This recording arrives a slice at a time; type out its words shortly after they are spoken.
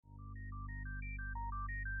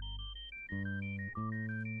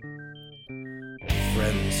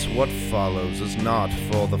Friends, what follows is not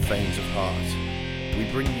for the faint of heart. We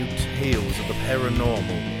bring you tales of the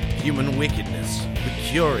paranormal, human wickedness, the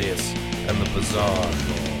curious, and the bizarre.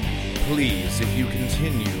 Please, if you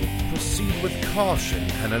continue, proceed with caution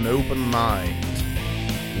and an open mind.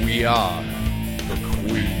 We are the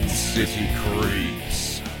Queen City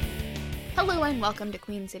Creeps. Hello and welcome to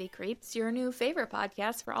Queen City Creeps, your new favorite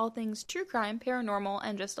podcast for all things true crime, paranormal,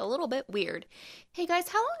 and just a little bit weird. Hey guys,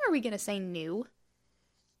 how long are we going to say new?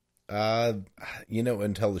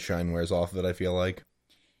 Until the shine wears off of it, I feel like.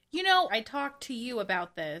 You know, I talked to you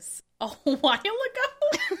about this a while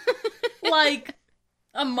ago. Like,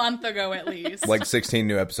 a month ago at least. Like 16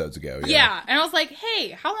 new episodes ago, yeah. Yeah, and I was like, hey,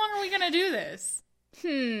 how long are we going to do this?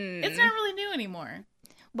 It's not really new anymore.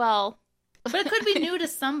 Well... But it could be new to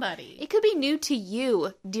somebody. It could be new to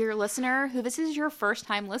you, dear listener, who this is your first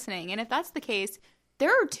time listening. And if that's the case, there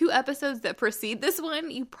are 2 episodes that precede this one.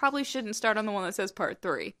 You probably shouldn't start on the one that says part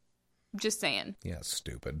 3. Just saying. Yeah,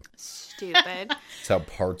 stupid. Stupid. That's how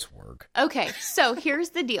parts work. Okay, so here's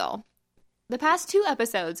the deal. The past 2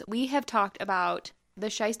 episodes, we have talked about the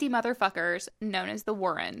shiesty motherfuckers known as the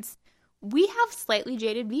Warrens. We have slightly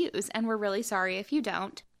jaded views, and we're really sorry if you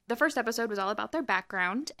don't. The first episode was all about their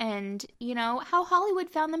background and, how Hollywood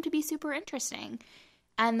found them to be super interesting.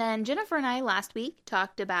 And then Jennifer and I last week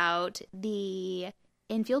talked about the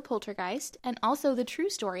Enfield poltergeist and also the true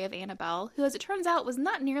story of Annabelle, who, as it turns out, was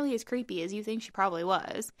not nearly as creepy as you think she probably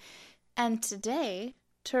was. And today,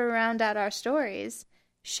 to round out our stories,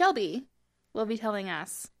 Shelby will be telling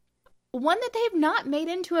us one that they've not made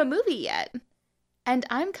into a movie yet. And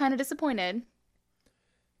I'm kind of disappointed.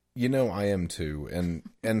 I am too, and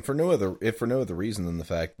for no other reason than the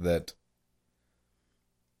fact that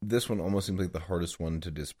this one almost seems like the hardest one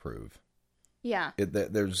to disprove. Yeah.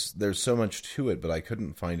 There's so much to it, but I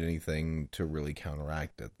couldn't find anything to really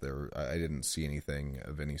counteract it. I didn't see anything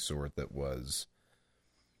of any sort that was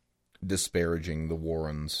disparaging the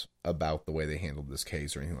Warrens about the way they handled this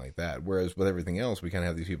case or anything like that. Whereas with everything else, we kind of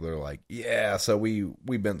have these people that are like, yeah, so we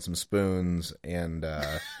bent some spoons and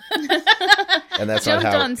and that's jumped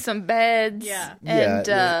not how, on some beds. Yeah. And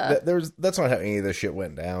that's not how any of this shit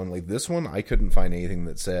went down. Like this one, I couldn't find anything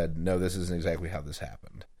that said, no, this isn't exactly how this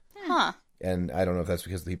happened. Huh. And I don't know if that's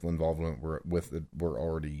because the people involved were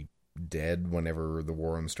already dead whenever the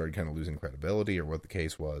Warrens started kind of losing credibility or what the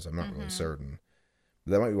case was. I'm not really certain.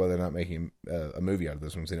 That might be why they're not making a movie out of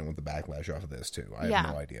this one, because they didn't want the backlash off of this, too. I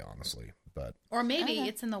have no idea, honestly. But or maybe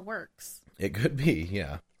it's in the works. It could be,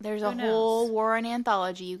 yeah. There's a whole Warren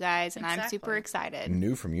anthology, you guys, and I'm super excited.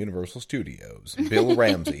 New from Universal Studios. Bill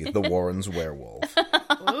Ramsey, the Warrens werewolf.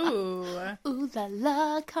 Ooh. Ooh la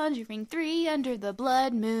la, Conjuring 3 under the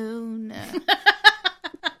blood moon.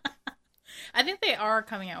 I think they are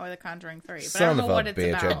coming out with a Conjuring 3, but Son I don't know of what a it's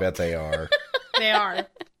bitch, about. I bet they are. They are.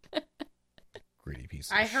 Greedy piece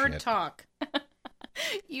of I heard shit. talk.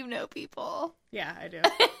 You know people. Yeah, I do.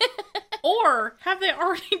 Or have they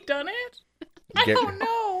already done it? I don't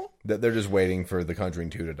know. They're just waiting for The Conjuring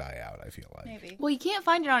 2 to die out, I feel like. Maybe. Well, you can't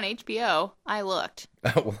find it on HBO. I looked.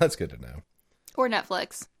 Well, that's good to know. Or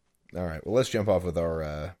Netflix. All right, well, let's jump off with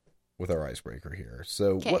our icebreaker here.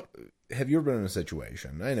 So, what have you ever been in a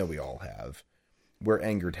situation, I know we all have, where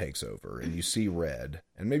anger takes over and you see red,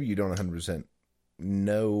 and maybe you don't 100%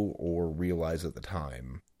 know or realize at the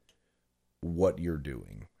time what you're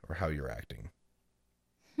doing or how you're acting?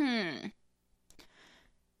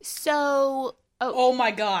 So... Oh my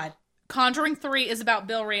god. Conjuring 3 is about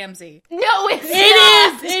Bill Ramsey. No, it's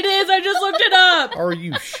not! It is! I just looked it up! Are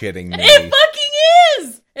you shitting me? It fucking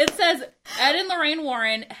is! It says, Ed and Lorraine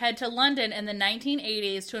Warren head to London in the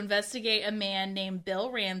 1980s to investigate a man named Bill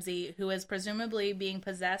Ramsey, who is presumably being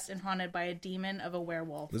possessed and haunted by a demon of a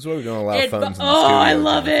werewolf. This is why we don't allow phones in the studio. I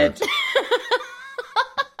love Jennifer. it!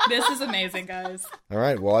 This is amazing, guys. All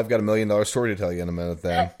right, well, I've got $1 million story to tell you in a minute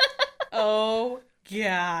then. Oh,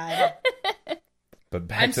 God. But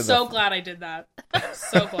back I'm to so glad I did that.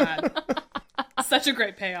 So glad. Such a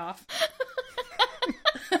great payoff.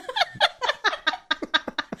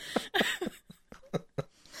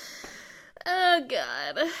 Oh,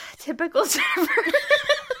 God. Typical server.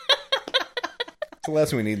 The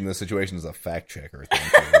last thing we need in this situation is a fact checker.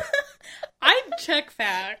 Thank you. I check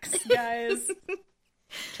facts, guys.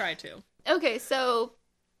 Try to. Okay, so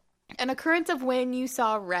an occurrence of when you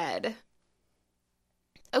saw red.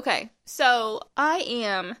 Okay, so I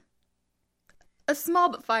am a small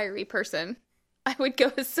but fiery person. I would go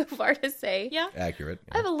so far to say. Yeah. Accurate.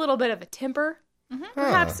 I have a little bit of a temper. Mm-hmm.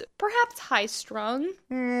 Perhaps high strung.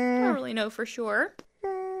 I don't really know for sure.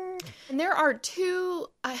 And there are 2...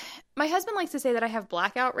 My husband likes to say that I have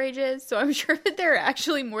blackout rages, so I'm sure that there are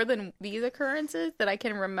actually more than these occurrences that I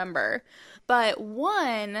can remember. But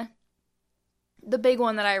the big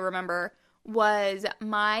one that I remember was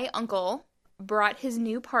my uncle brought his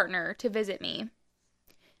new partner to visit me.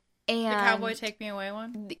 And The Cowboy Take Me Away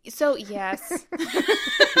one? So, yes.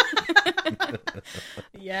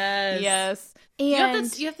 Yes.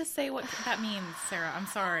 Yes. You have to say what that means, Sarah. I'm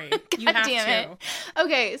sorry. You have damn to.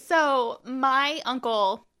 Okay, so my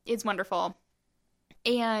uncle is wonderful.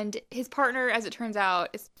 And his partner, as it turns out,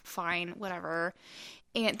 is fine, whatever.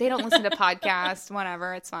 And they don't listen to podcasts,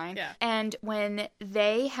 whatever, it's fine. Yeah. And when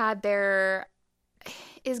they had their...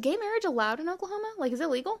 Is gay marriage allowed in Oklahoma? Like, is it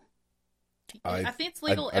legal? I think it's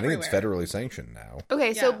legal I think everywhere. it's federally sanctioned now.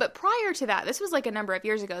 Okay, so, Yeah. but prior to that, this was like a number of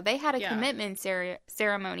years ago, they had a Yeah. commitment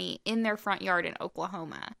ceremony in their front yard in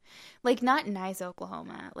Oklahoma. Like, not nice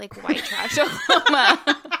Oklahoma, like white trash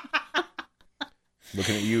Oklahoma.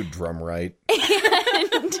 Looking at you, drum right.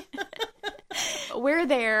 And we're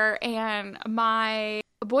there, and my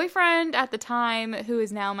boyfriend at the time, who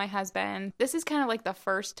is now my husband, this is kind of like the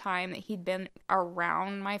first time that he'd been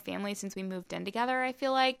around my family since we moved in together, I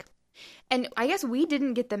feel like. And I guess we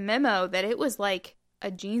didn't get the memo that it was like a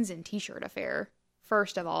jeans and t-shirt affair,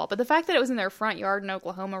 first of all. But the fact that it was in their front yard in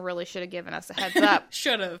Oklahoma really should have given us a heads up.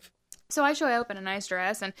 Should have. So I show up in a nice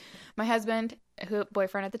dress, and my husband,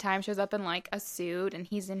 boyfriend at the time, shows up in like a suit, and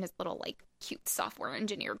he's in his little like cute software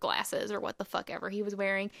engineer glasses or what the fuck ever he was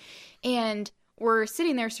wearing. And we're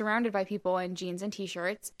sitting there surrounded by people in jeans and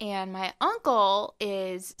t-shirts, and my uncle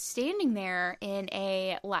is standing there in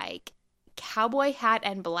a like cowboy hat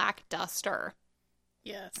and black duster.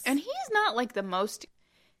 Yes. And he's not like the most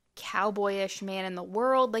cowboyish man in the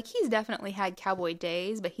world. Like, he's definitely had cowboy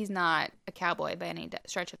days, but he's not a cowboy by any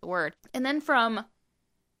stretch of the word. And then from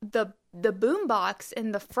the boombox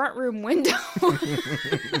in the front room window. Well,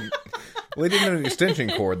 they didn't have an extension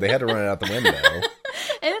cord. They had to run it out the window.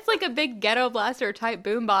 And it's like a big ghetto blaster type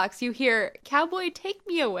boombox. You hear "Cowboy Take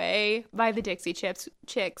Me Away" by the Dixie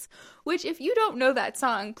Chicks, which, if you don't know that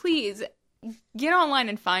song, please get online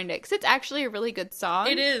and find it, because it's actually a really good song.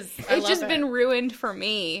 It is. It's just been ruined for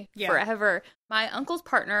me Yeah. forever. My uncle's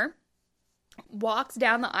partner walks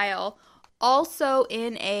down the aisle, also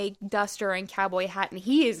in a duster and cowboy hat, and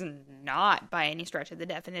he is not by any stretch of the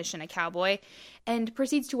definition a cowboy, and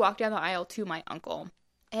proceeds to walk down the aisle to my uncle.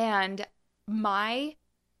 And my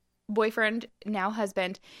boyfriend, now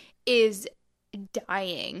husband, is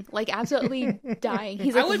dying, like absolutely dying.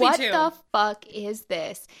 He's I like, would be what too. the fuck is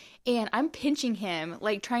this? And I'm pinching him,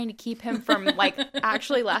 like trying to keep him from like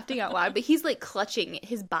actually laughing out loud, but he's like clutching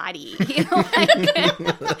his body, you know,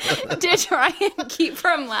 like, to try and keep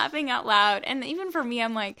from laughing out loud. And even for me,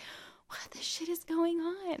 I'm like, what the shit is going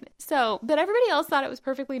on? So, but everybody else thought it was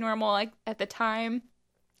perfectly normal, like at the time.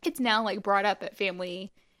 It's now like brought up at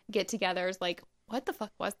family get-togethers, like, what the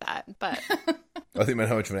fuck was that? But I think about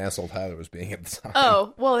how much of an asshole Tyler was being at the time.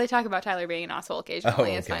 oh, well, they talk about Tyler being an asshole occasionally. Oh,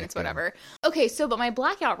 It's okay, fine. It's yeah. whatever. Okay, so, but my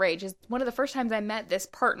blackout rage is one of the first times I met this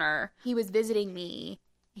partner. He was visiting me.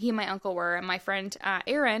 He and my uncle were, and my friend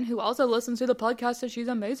Erin, who also listens to the podcast, and she's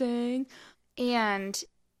amazing. And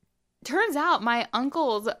turns out my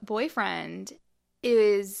uncle's boyfriend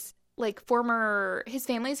is like his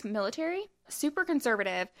family's military, super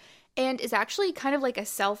conservative, and is actually kind of like a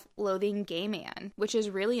self-loathing gay man, which is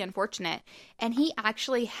really unfortunate. And he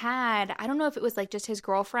actually had, I don't know if it was like just his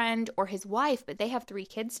girlfriend or his wife, but they have 3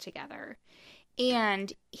 kids together.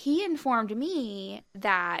 And he informed me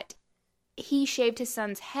that he shaved his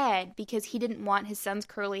son's head because he didn't want his son's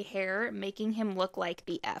curly hair making him look like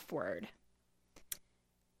the F word.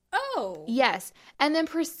 Oh. Yes. And then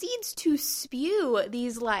proceeds to spew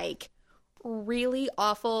these like really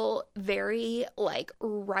awful, very like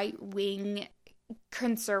right-wing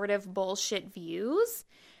conservative bullshit views.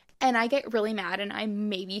 And I get really mad, and I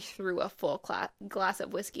maybe threw a full glass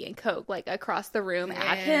of whiskey and Coke like across the room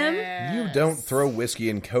at him. You don't throw whiskey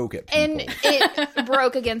and Coke at people. And it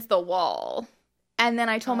broke against the wall. And then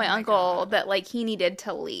I told my uncle that like he needed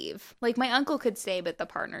to leave. Like my uncle could stay, but the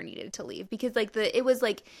partner needed to leave because like it was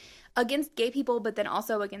like against gay people, but then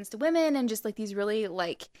also against women, and just like these really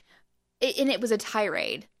like, and it was a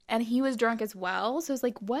tirade. And he was drunk as well, so it's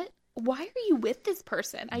like, what? Why are you with this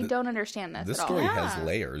person? I don't understand this This at all. story Yeah. has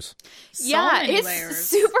layers. Yeah, many it's layers.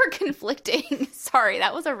 super conflicting. Sorry,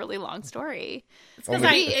 that was a really long story.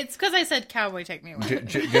 It's because I said "Cowboy Take Me Away."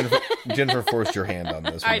 Jennifer forced your hand on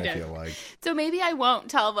this one, I I did. feel like. So maybe I won't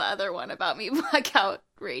tell the other one about me blackout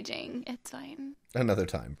raging. It's fine. Another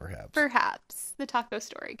time, perhaps. Perhaps the taco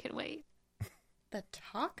story can wait. The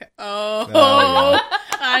taco. Oh, Oh,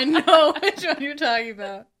 I know which one you're talking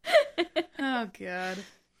about. Oh God.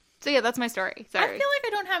 So yeah, that's my story. I Sorry. feel like I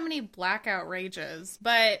don't have any blackout rages,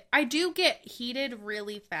 but I do get heated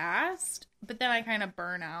really fast, but then I kind of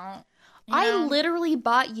burn out. You I know? literally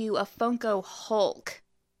bought you a Funko Hulk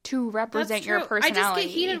to represent That's your true. personality. I just get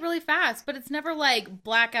heated really fast, but it's never like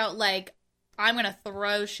blackout, like I'm going to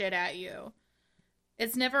throw shit at you.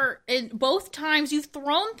 It's never, in both times you've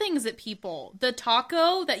thrown things at people. The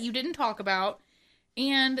taco that you didn't talk about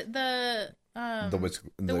and the glass of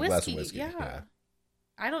whiskey. Yeah.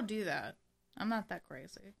 I don't do that. I'm not that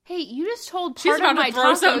crazy. Hey, you just told She's part of about to my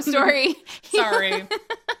throw taco something. story. Sorry.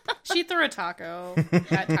 She threw a taco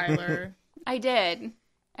at Tyler. I did,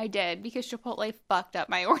 because Chipotle fucked up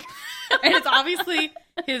my order. And it's obviously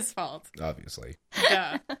his fault. Obviously.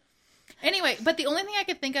 Duh. Anyway, but the only thing I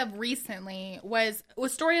could think of recently was a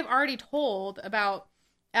story I've already told about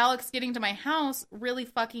Alex getting to my house really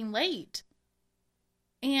fucking late.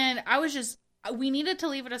 And I was just, we needed to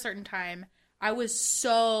leave at a certain time. I was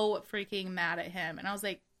so freaking mad at him. And I was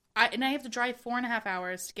like, I have to drive 4.5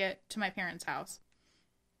 hours to get to my parents' house.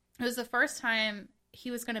 It was the first time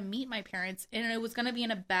he was going to meet my parents, and it was going to be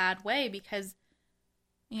in a bad way because,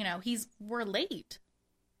 you know, we're late.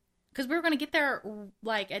 Because we were going to get there,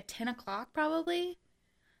 like, at 10 o'clock, probably.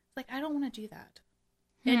 Like, I don't want to do that.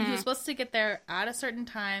 And he was supposed to get there at a certain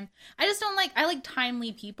time. I just don't like, I like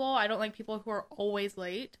timely people. I don't like people who are always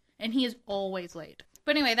late. And he is always late.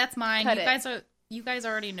 But anyway, that's mine. You guys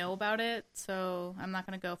already know about it, so I'm not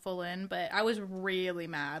going to go full in. But I was really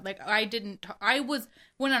mad. Like,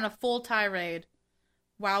 went on a full tirade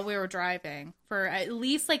while we were driving for at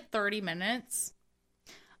least, like, 30 minutes.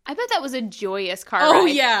 I bet that was a joyous car Oh,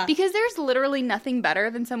 ride. yeah. Because there's literally nothing better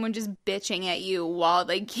than someone just bitching at you while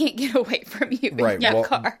they can't get away from you Right. in your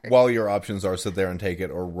car. While your options are sit there and take it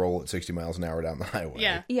or roll at 60 miles an hour down the highway.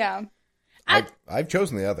 Yeah. Yeah. I've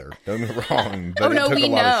chosen the other. Don't get me wrong. But Oh, no, it took we a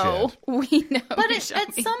lot know. of shit. We know. But You at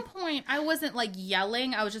showed me. some point, I wasn't, like,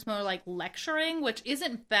 yelling. I was just more, like, lecturing, which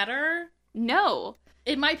isn't better. No.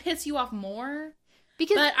 It might piss you off more.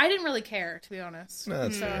 Because But I didn't really care, to be honest. No,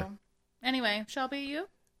 that's fair. Anyway, Shelby, you?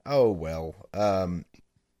 Oh, well.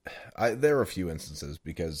 There are a few instances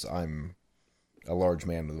because I'm a large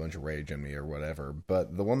man with a bunch of rage in me or whatever.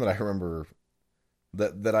 But the one that I remember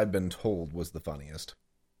that I've been told was the funniest.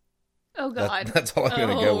 oh, God. That's all I'm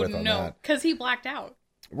going to go with on that. Because he blacked out.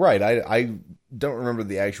 Right. I don't remember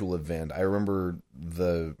the actual event. I remember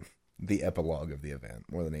the epilogue of the event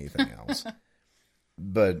more than anything else.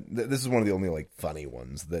 But this is one of the only, like, funny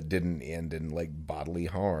ones that didn't end in, like, bodily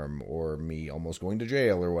harm or me almost going to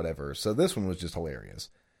jail or whatever. So this one was just hilarious.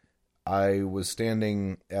 I was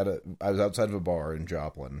standing I was outside of a bar in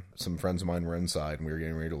Joplin. Some friends of mine were inside and we were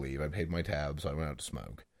getting ready to leave. I paid my tab, so I went out to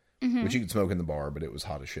smoke. Which you could smoke in the bar, but it was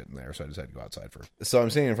hot as shit in there, so I decided to go outside first. So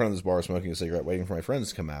I'm standing in front of this bar smoking a cigarette, waiting for my friends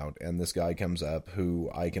to come out, and this guy comes up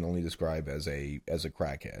who I can only describe as a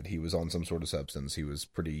crackhead. He was on some sort of substance. He was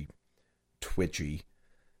pretty twitchy,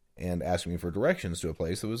 and asked me for directions to a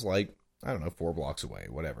place that was like, I don't know, 4 blocks away,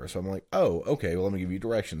 whatever. So I'm like, oh, okay, well, let me give you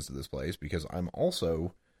directions to this place, because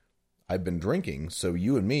I've been drinking, so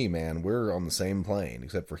you and me, man, we're on the same plane,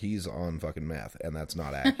 except for he's on fucking meth, and that's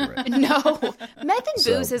not accurate. No. Meth and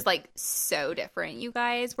So- booze is, like, so different, you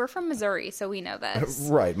guys. We're from Missouri, so we know this.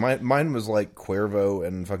 Right. Mine was like Cuervo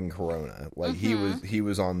and fucking Corona. Like he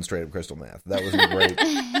was on straight up crystal meth. That was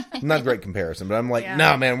not a great comparison, but I'm like,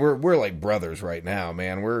 nah, man, we're like brothers right now,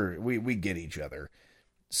 man. We get each other.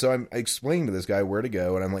 So I'm explaining to this guy where to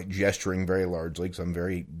go, and I'm like gesturing very largely because I'm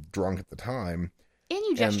very drunk at the time. And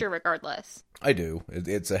you gesture regardless. I do.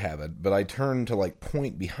 It's a habit. But I turn to like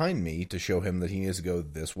point behind me to show him that he needs to go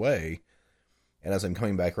this way. And as I'm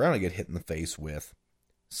coming back around, I get hit in the face with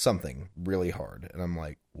something really hard. And I'm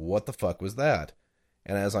like, what the fuck was that?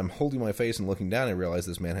 And as I'm holding my face and looking down, I realize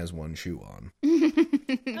this man has one shoe on.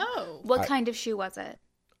 Oh. What kind of shoe was it?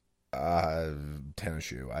 Tennis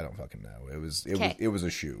shoe. I don't fucking know. Okay. It was a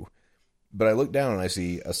shoe. But I look down and I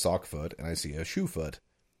see a sock foot and I see a shoe foot.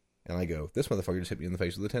 And I go, this motherfucker just hit me in the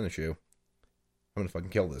face with a tennis shoe. I'm gonna fucking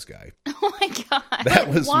kill this guy. Oh my God. That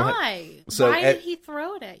was Why? So Why at- did he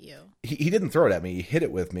throw it at you? He didn't throw it at me. He hit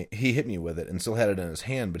it with me. He hit me with it and still had it in his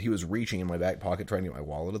hand, but he was reaching in my back pocket trying to get my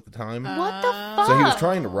wallet at the time. What the fuck? So he was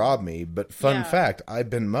trying to rob me, but fun Yeah. fact, I've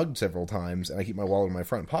been mugged several times and I keep my wallet in my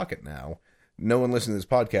front pocket now. No one listening to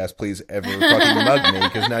this podcast, please ever fucking mug me,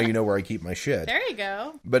 because now you know where I keep my shit. There you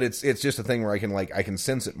go. But it's just a thing where I can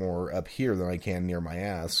sense it more up here than I can near my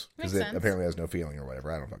ass, because Makes it sense. apparently has no feeling or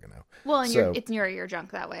whatever. I don't fucking know. Well, and So- it's near your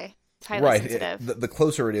junk that way. It's highly Right. sensitive. The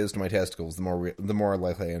closer it is to my testicles, the more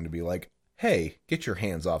likely I am to be like, hey, get your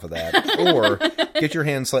hands off of that, or get your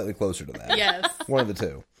hands slightly closer to that. Yes. One of the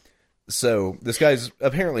two. So this guy's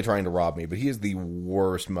apparently trying to rob me, but he is the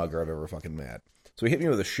worst mugger I've ever fucking met. So he hit me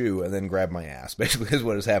with a shoe and then grabbed my ass. Basically is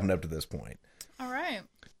what has happened up to this point. All right.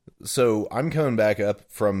 So I'm coming back up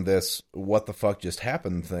from this what the fuck just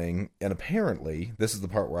happened thing, and apparently, this is the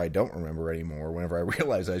part where I don't remember anymore, whenever I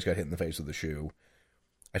realized I just got hit in the face with the shoe.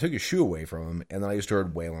 I took his shoe away from him, and then I just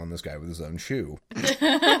started wailing on this guy with his own shoe.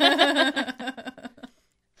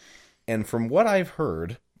 And from what I've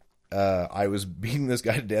heard, I was beating this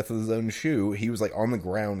guy to death with his own shoe. He was like on the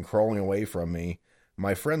ground crawling away from me.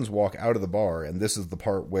 My friends walk out of the bar, and this is the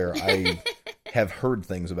part where I have heard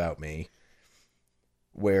things about me,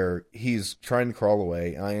 where he's trying to crawl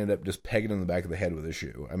away, and I end up just pegging him in the back of the head with a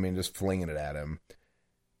shoe. I mean, just flinging it at him.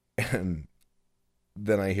 And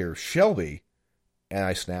then I hear, Shelby, and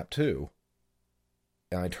I snap to.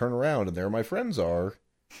 And I turn around, and there my friends are.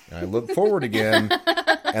 And I look forward again,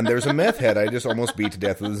 and there's a meth head I just almost beat to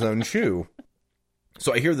death with his own shoe.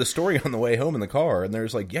 So I hear the story on the way home in the car, and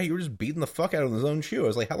there's like, yeah, you were just beating the fuck out of his own shoe. I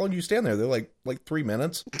was like, how long did you stand there? They're like 3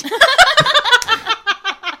 minutes.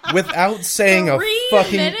 Without saying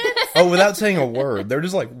without saying a word. They're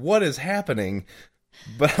just like, what is happening?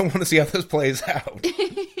 But I want to see how this plays out.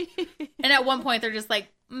 And at one point, they're just like,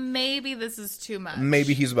 maybe this is too much.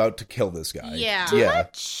 Maybe he's about to kill this guy. Yeah. Too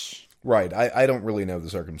much? Right. I don't really know the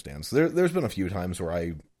circumstance. There's been a few times where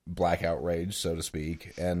I blackout rage, so to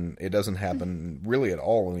speak, and it doesn't happen really at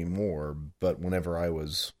all anymore, but whenever I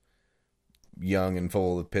was young and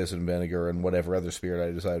full of piss and vinegar and whatever other spirit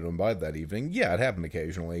I decided to imbibe that evening, yeah, it happened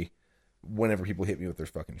occasionally whenever people hit me with their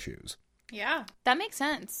fucking shoes. Yeah. That makes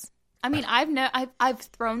sense. I mean, I've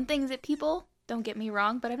thrown things at people, don't get me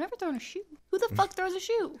wrong, but I've never thrown a shoe. Who the fuck throws a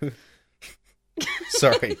shoe?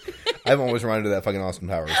 Sorry. I'm always reminded of that fucking Austin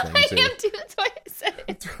Powers thing, too. I am too, that's why I said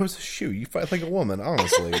it. Who throws a shoe? You fight like a woman,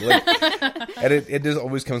 honestly. Like, and it just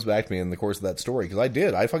always comes back to me in the course of that story, because I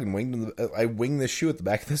did. I fucking winged this shoe at the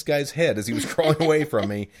back of this guy's head as he was crawling away from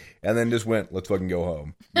me, and then just went, let's fucking go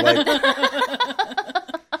home. Like,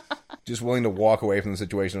 just willing to walk away from the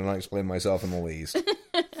situation and not explain myself in the least.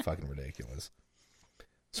 Fucking ridiculous.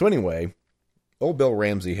 So anyway, old Bill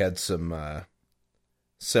Ramsey had some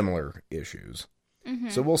similar issues. Mm-hmm.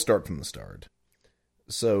 So we'll start from the start.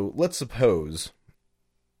 So let's suppose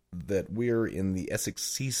that we're in the Essex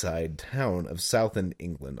seaside town of Southend,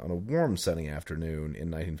 England, on a warm sunny afternoon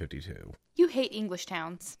in 1952. You hate English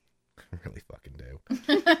towns. I really fucking do.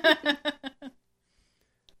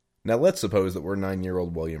 Now let's suppose that we're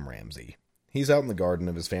 9-year-old William Ramsey. He's out in the garden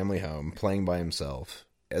of his family home, playing by himself,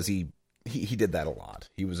 as he did that a lot.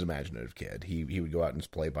 He was an imaginative kid. He would go out and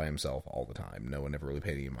just play by himself all the time. No one ever really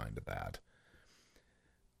paid any mind to that.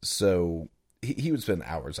 So he would spend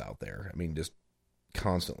hours out there. I mean, just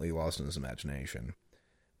constantly lost in his imagination.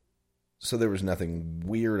 So there was nothing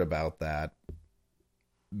weird about that,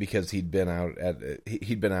 because he'd been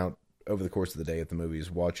out over the course of the day at the movies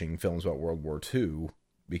watching films about World War II,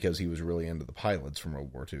 because he was really into the pilots from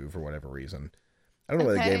World War II for whatever reason. I don't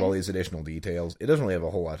know why they gave all these additional details. It doesn't really have a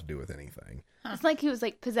whole lot to do with anything. It's like he was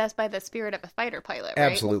like possessed by the spirit of a fighter pilot, right?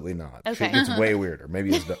 Absolutely not. Okay. It's way weirder.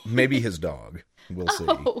 Maybe his dog. We'll see.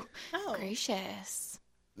 Oh, gracious.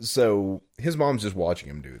 So his mom's just watching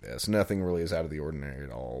him do this. Nothing really is out of the ordinary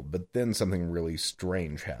at all. But then something really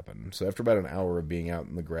strange happened. So after about an hour of being out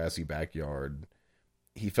in the grassy backyard,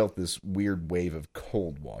 he felt this weird wave of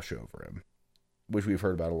cold wash over him, which we've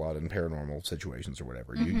heard about a lot in paranormal situations or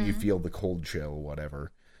whatever. Mm-hmm. You feel the cold chill,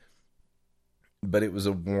 whatever. But it was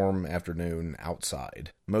a warm afternoon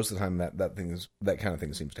outside. Most of the time, that kind of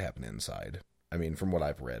thing seems to happen inside. I mean, from what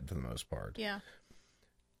I've read, for the most part. Yeah.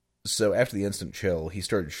 So after the instant chill, he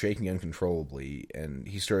started shaking uncontrollably, and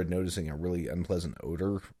he started noticing a really unpleasant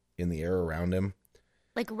odor in the air around him.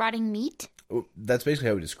 Like rotting meat? That's basically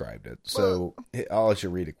how he described it. So I'll let you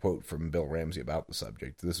read a quote from Bill Ramsey about the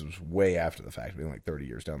subject. This was way after the fact, being like 30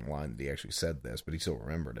 years down the line that he actually said this, but he still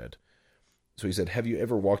remembered it. So he said, "Have you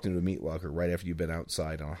ever walked into a meat locker right after you've been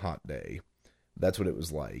outside on a hot day? That's what it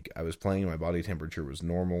was like. I was playing, my body temperature was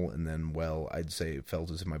normal, and then, well, I'd say it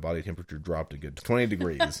felt as if my body temperature dropped a good 20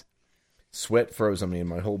 degrees. Sweat froze on me, and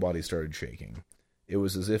my whole body started shaking. It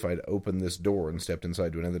was as if I'd opened this door and stepped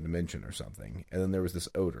inside to another dimension or something. And then there was this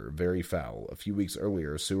odor, very foul. A few weeks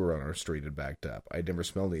earlier, a sewer on our street had backed up. I'd never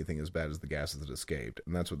smelled anything as bad as the gases that escaped,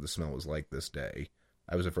 and that's what the smell was like this day.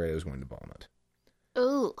 I was afraid I was going to vomit."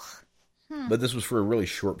 Ugh. But this was for a really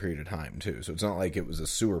short period of time, too. So it's not like it was a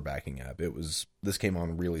sewer backing up. This came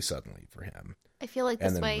on really suddenly for him. I feel like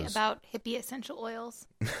this way about hippie essential oils.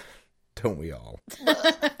 Don't we all?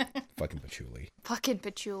 Fucking patchouli. Fucking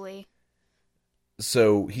patchouli.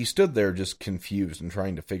 So he stood there just confused and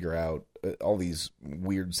trying to figure out all these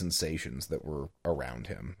weird sensations that were around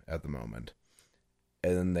him at the moment.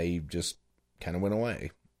 And then they just kind of went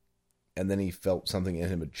away. And then he felt something in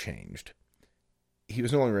him had changed. He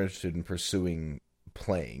was no longer interested in pursuing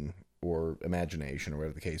playing or imagination or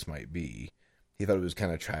whatever the case might be. He thought it was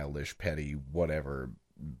kind of childish, petty, whatever.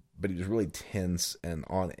 But he was really tense and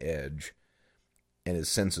on edge. And his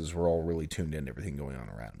senses were all really tuned in to everything going on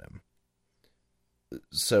around him.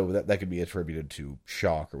 So that could be attributed to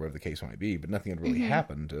shock or whatever the case might be, but nothing had really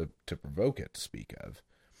happened to provoke it, to speak of.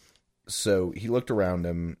 So he looked around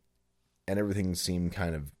him, and everything seemed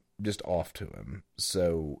kind of just off to him.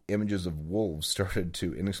 So images of wolves started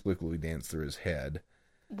to inexplicably dance through his head.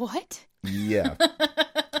 What? Yeah.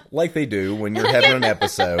 Like they do when you're having an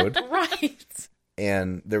episode. Right.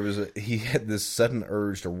 And he had this sudden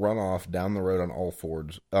urge to run off down the road on all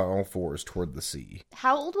fours toward the sea.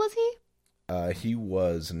 How old was he? He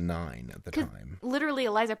was 9 at the time. Literally,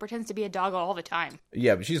 Eliza pretends to be a dog all the time.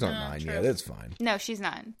 Yeah, but she's not 9 true. yet. It's fine. No, she's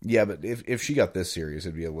not. Yeah, but if she got this serious,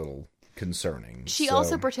 it'd be a little concerning. She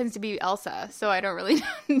also pretends to be Elsa, so I don't really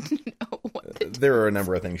know what to do. There are a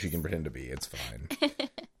number of things she can pretend to be. It's fine.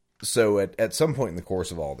 So at some point in the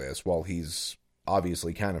course of all this, while he's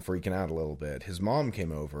obviously kind of freaking out a little bit, his mom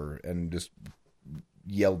came over and just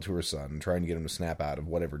yelled to her son, trying to get him to snap out of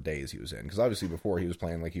whatever daze he was in. Because obviously before he was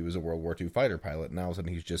playing like he was a World War II fighter pilot, and now all of a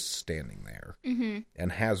sudden he's just standing there. Mm-hmm.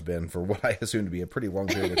 And has been for what I assume to be a pretty long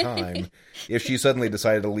period of time. If she suddenly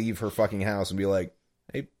decided to leave her fucking house and be like,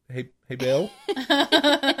 hey Bill?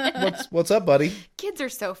 What's up, buddy? Kids are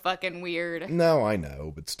so fucking weird. No, I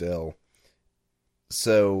know, but still.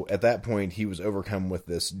 So, at that point, he was overcome with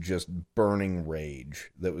this just burning rage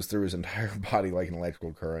that was through his entire body like an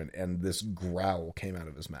electrical current, and this growl came out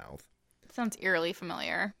of his mouth. Sounds eerily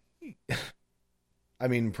familiar. I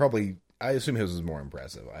mean, probably, I assume his was more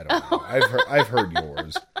impressive. I don't know. I've heard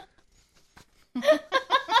yours.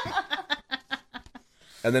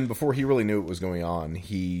 And then before he really knew what was going on,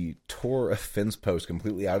 he tore a fence post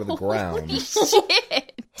completely out of the ground. Holy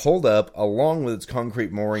shit! Pulled up, along with its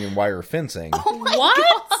concrete mooring and wire fencing. Oh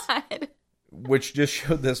my God! Which just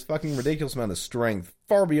showed this fucking ridiculous amount of strength,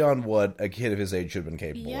 far beyond what a kid of his age should have been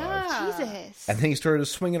capable of. Jesus. And then he started to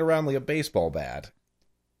swing it around like a baseball bat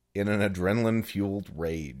in an adrenaline-fueled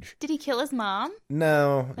rage. Did he kill his mom?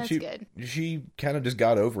 No. That's good. She kind of just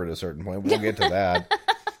got over it at a certain point. We'll get to that.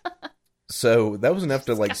 So that was enough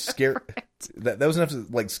to like scare. That was enough to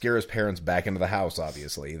like scare his parents back into the house.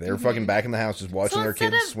 Obviously, they were fucking back in the house just watching their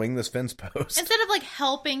kids swing this fence post. Instead of like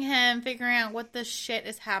helping him figuring out what the shit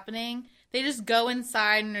is happening, they just go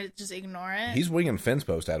inside and just ignore it. He's winging fence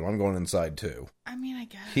post at him. I'm going inside too. I mean, I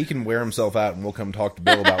guess He can wear himself out, and we'll come talk to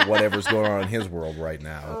Bill about whatever's going on in his world right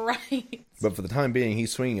now. Right. But for the time being,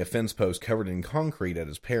 he's swinging a fence post covered in concrete at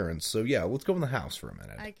his parents. So yeah, let's go in the house for a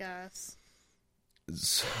minute. I guess.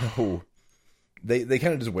 So they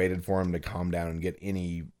kind of just waited for him to calm down and get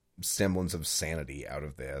any semblance of sanity out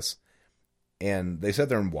of this. And they sat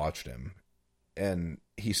there and watched him. And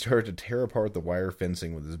he started to tear apart the wire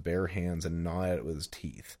fencing with his bare hands and gnaw at it with his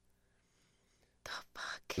teeth. The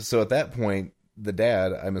fuck? So at that point, the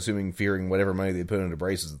dad, I'm assuming fearing whatever money they put into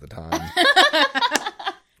braces at the time...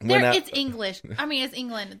 It's English. I mean, it's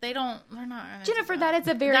England. They're not. Jennifer, that is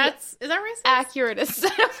a very is that racist? accurate. I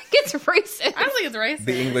don't think it's racist. I don't think it's racist.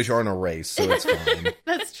 The English aren't a race, so it's fine.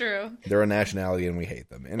 That's true. They're a nationality and we hate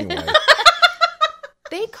them. Anyway.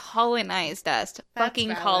 They colonized us. Fucking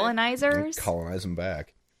valid. colonizers. Colonize them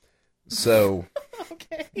back. So.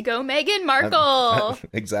 Okay. Go Meghan Markle.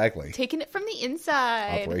 Exactly. Taking it from the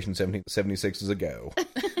inside. Operation 76 is a go.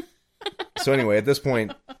 So anyway, at this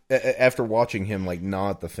point, after watching him like gnaw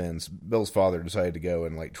at the fence, Bill's father decided to go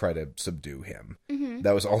and like try to subdue him. Mm-hmm.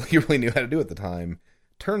 That was all he really knew how to do at the time.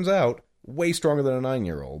 Turns out, way stronger than a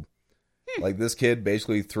 9-year-old. Like this kid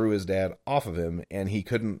basically threw his dad off of him, and he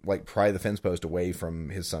couldn't like pry the fence post away from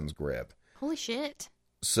his son's grip. Holy shit.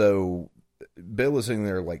 So Bill is sitting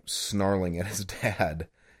there like snarling at his dad,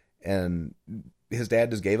 and his dad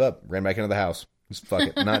just gave up, ran back into the house. Just fuck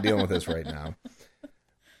it, not dealing with this right now.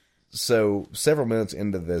 So, several minutes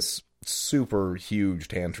into this super huge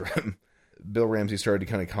tantrum, Bill Ramsey started to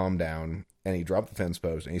kind of calm down, and he dropped the fence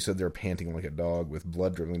post, and he stood there panting like a dog with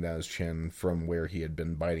blood dribbling down his chin from where he had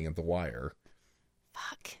been biting at the wire.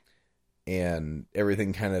 Fuck. And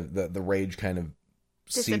everything kind of, the rage kind of...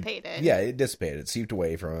 Dissipated. It dissipated. It seeped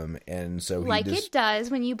away from him, and so he like it does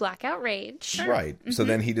when you black out rage. Right. Mm-hmm. So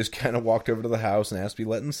then he just kind of walked over to the house and asked to be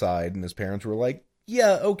let inside, and his parents were like,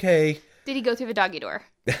 yeah, okay. Did he go through the doggy door?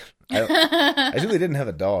 I assume they didn't have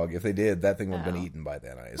a dog. If they did, that thing would have been eaten by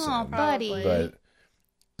then, I assume. Oh, buddy. But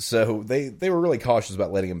So they were really cautious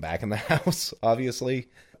about letting him back in the house, obviously.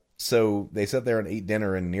 So they sat there and ate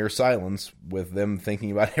dinner in near silence with them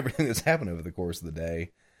thinking about everything that's happened over the course of the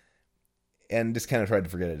day. And just kind of tried to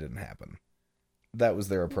forget it didn't happen. That was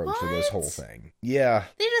their approach to this whole thing. Yeah.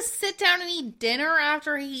 They just sit down and eat dinner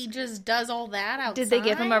after he just does all that outside? Did they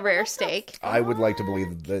give him a rare steak? I would like to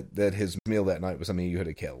believe that his meal that night was something you could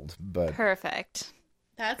have killed, but Perfect.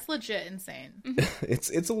 That's legit insane. it's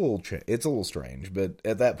a little strange. But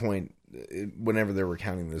at that point, whenever they were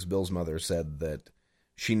recounting this, Bill's mother said that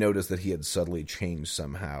she noticed that he had subtly changed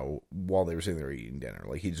somehow while they were sitting there eating dinner.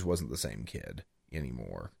 Like, he just wasn't the same kid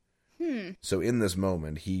anymore. So in this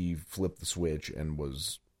moment, he flipped the switch and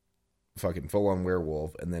was fucking full-on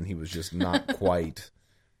werewolf, and then he was just not quite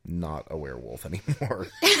not a werewolf anymore.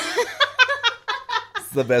 It's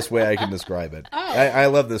the best way I can describe it. I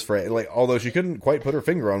love this phrase. Like, although she couldn't quite put her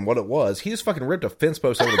finger on what it was, he just fucking ripped a fence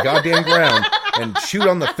post out of the goddamn ground and chewed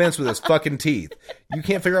on the fence with his fucking teeth. You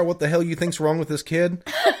can't figure out what the hell you think's wrong with this kid?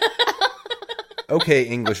 Okay,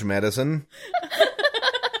 English medicine.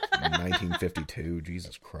 1952,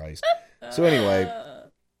 Jesus Christ. So anyway,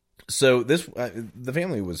 the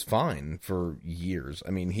family was fine for years.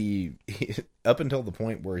 I mean, he up until the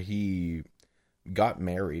point where he got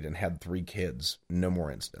married and had 3 kids, no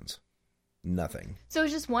more incidents. Nothing. So it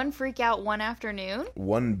was just one freak out one afternoon?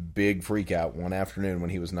 One big freak out one afternoon when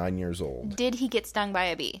he was 9 years old. Did he get stung by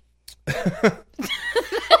a bee?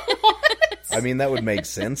 I mean, that would make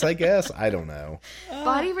sense, I guess. I don't know.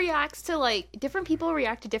 Body reacts to, like, different people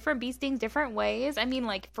react to different bee stings different ways. I mean,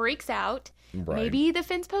 like, freaks out. Right. Maybe the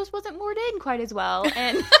fence post wasn't moored in quite as well.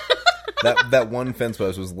 And that one fence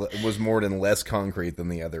post was moored in less concrete than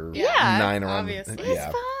the other 9 around. Obviously.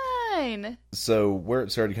 it's fine. So where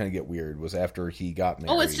it started to kind of get weird was after he got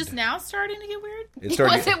married. Oh, it's just now starting to get weird? It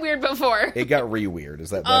started. Wasn't weird before. It got re-weird. Is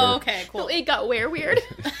that better? Oh, okay, cool. It got weird.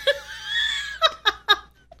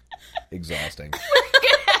 Exhausting.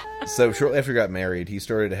 So shortly after he got married, he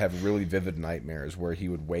started to have really vivid nightmares where he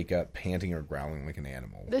would wake up panting or growling like an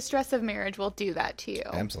animal. The stress of marriage will do that to you.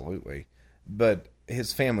 Absolutely. But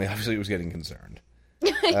his family obviously was getting concerned.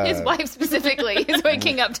 His wife specifically is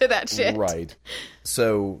waking up to that shit. Right.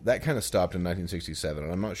 So that kind of stopped in 1967,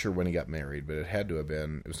 and I'm not sure when he got married, but it had to have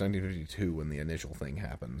been, it was 1952 when the initial thing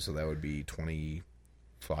happened, so that would be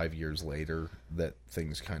 25 years later that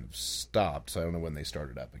things kind of stopped, so I don't know when they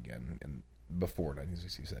started up again, and before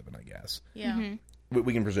 1967, I guess. Yeah. Mm-hmm.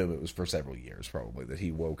 We can presume it was for several years, probably, that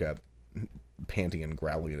he woke up panting and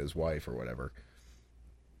growling at his wife or whatever.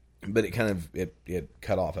 But it kind of, it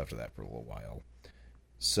cut off after that for a little while.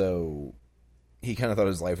 So he kind of thought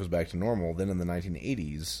his life was back to normal. Then in the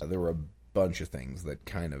 1980s, there were a bunch of things that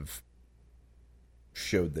kind of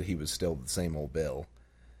showed that he was still the same old Bill.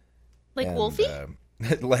 Like And, Wolfie?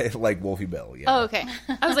 like Wolfie Bill, yeah. Oh, okay.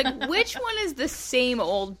 I was like, which one is the same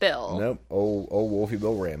old Bill? Nope, old Wolfie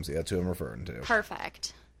Bill Ramsey. That's who I'm referring to.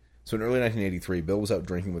 Perfect. So in early 1983, Bill was out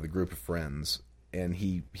drinking with a group of friends, and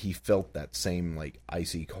he felt that same, like,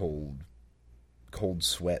 icy cold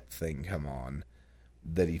sweat thing come on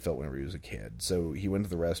that he felt whenever he was a kid. So he went to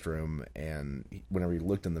the restroom, and whenever he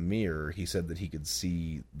looked in the mirror, he said that he could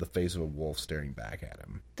see the face of a wolf staring back at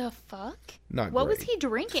him. The fuck? Not What great. was he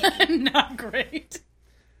drinking? Not great.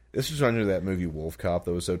 This was under that movie Wolf Cop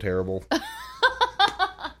that was so terrible.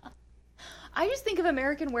 I just think of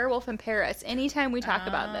American Werewolf in Paris anytime we talk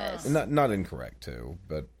about this. Not incorrect, too,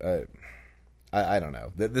 but I don't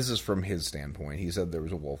know. This is from his standpoint. He said there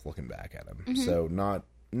was a wolf looking back at him. Mm-hmm. So not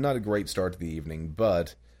a great start to the evening,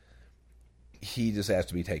 but he just asked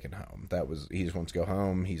to be taken home. He just wants to go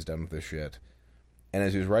home. He's done with this shit. And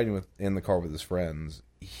as he was riding in the car with his friends,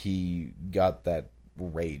 he got that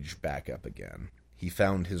rage back up again. He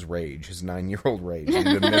found his rage, his 9-year-old rage. He'd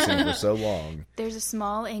been missing for so long. There's a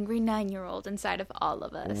small, angry 9-year-old inside of all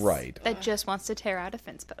of us. Right. That just wants to tear out a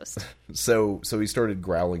fence post. So he started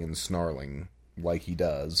growling and snarling like he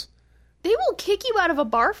does. They will kick you out of a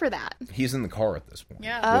bar for that. He's in the car at this point.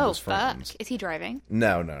 Yeah. With Oh, his fuck. friends. Is he driving?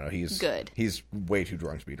 No. He's Good. He's way too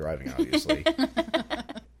drunk to be driving, obviously.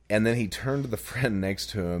 And then he turned to the friend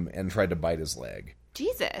next to him and tried to bite his leg.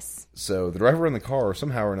 Jesus. So the driver in the car,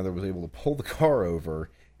 somehow or another, was able to pull the car over,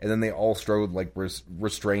 and then they all struggled, like,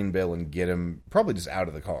 restrain Bill and get him probably just out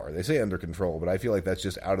of the car. They say under control, but I feel like that's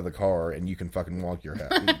just out of the car, and you can fucking walk your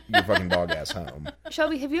fucking dog ass home.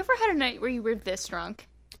 Shelby, have you ever had a night where you were this drunk?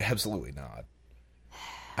 Absolutely not.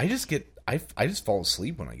 I just fall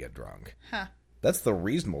asleep when I get drunk. Huh. That's the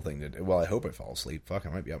reasonable thing to do. Well, I hope I fall asleep. Fuck, I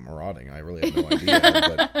might be out marauding. I really have no idea.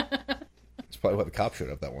 But it's probably why the cop showed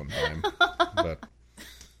up that one time. But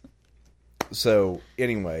So,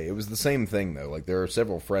 anyway, it was the same thing, though. Like, there are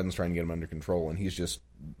several friends trying to get him under control, and he's just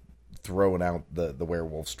throwing out the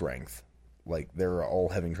werewolf strength. Like, they're all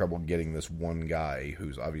having trouble getting this one guy,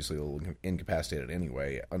 who's obviously a little incapacitated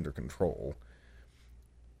anyway, under control.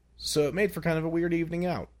 So it made for kind of a weird evening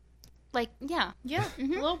out. Like, yeah. Yeah, a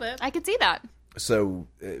little bit. I could see that. So,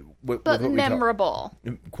 But memorable.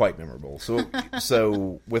 Quite memorable.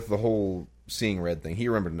 So with the whole seeing red thing, he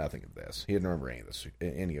remembered nothing of this. He didn't remember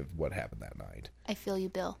any of what happened that night. I feel you,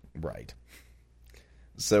 Bill. Right.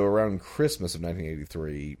 So around Christmas of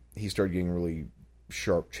 1983, he started getting really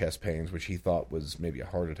sharp chest pains, which he thought was maybe a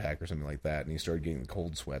heart attack or something like that, and he started getting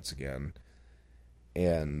cold sweats again.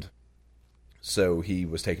 And so he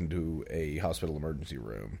was taken to a hospital emergency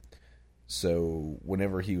room. So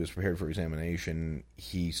whenever he was prepared for examination,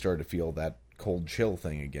 he started to feel that cold chill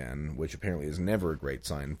thing again, which apparently is never a great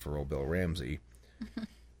sign for old Bill Ramsey.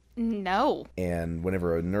 No. And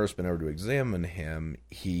whenever a nurse went over to examine him,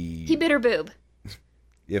 He bit her boob.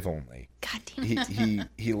 if only. God damn it.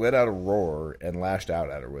 He let out a roar and lashed out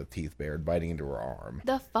at her with teeth bared, biting into her arm.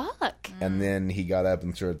 The fuck? And then he got up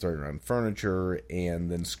and started throwing around furniture, and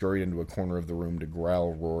then scurried into a corner of the room to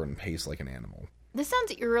growl, roar, and pace like an animal. This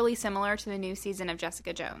sounds eerily similar to the new season of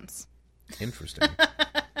Jessica Jones. Interesting.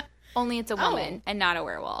 Only it's a woman and not a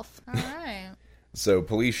werewolf. All right. So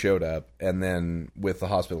police showed up, and then with the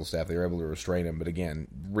hospital staff, they were able to restrain him, but again,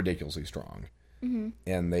 ridiculously strong. Mm-hmm.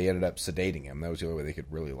 And they ended up sedating him. That was the only way they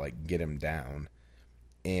could really, get him down.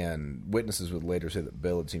 And witnesses would later say that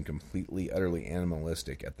Bill had seemed completely, utterly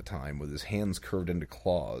animalistic at the time, with his hands curved into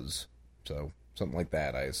claws. So, something like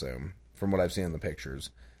that, I assume, from what I've seen in the pictures.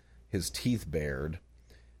 His teeth bared,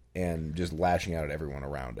 and just lashing out at everyone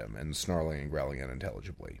around him, and snarling and growling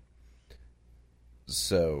unintelligibly.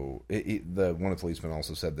 So, one of the policemen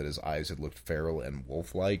also said that his eyes had looked feral and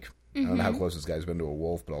wolf-like. I don't know how close this guy's been to a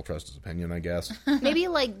wolf, but I'll trust his opinion, I guess. Maybe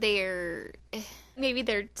they're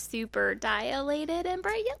super dilated and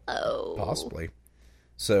bright yellow. Possibly.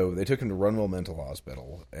 So they took him to Runwell Mental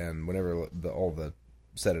Hospital, and whenever all the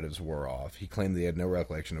sedatives wore off, he claimed that he had no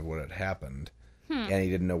recollection of what had happened, and he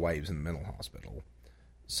didn't know why he was in the mental hospital.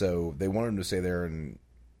 So they wanted him to stay there and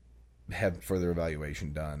have further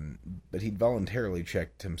evaluation done, but he'd voluntarily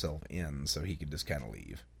checked himself in so he could just kind of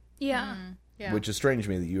leave. Yeah. Yeah. Which is strange to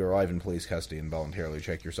me that you arrive in police custody and voluntarily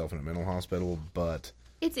check yourself in a mental hospital, but...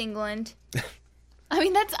 It's England. I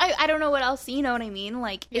mean, I don't know what else, you know what I mean?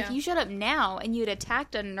 Like, if you showed up now and you'd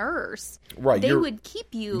attacked a nurse, right, they would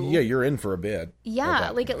keep you... Yeah, you're in for a bit. Yeah,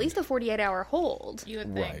 like at least a 48-hour hold. You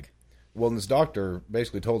would think. Right. Well, and this doctor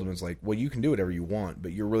basically told him, it's like, well, you can do whatever you want,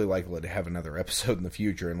 but you're really likely to have another episode in the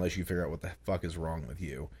future unless you figure out what the fuck is wrong with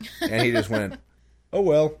you. And he just went, oh,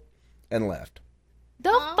 well, and left.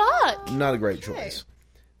 The fuck? Not a great choice.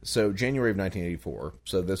 So, January of 1984,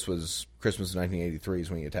 so this was Christmas of 1983 is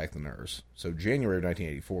when he attacked the nurse. So, January of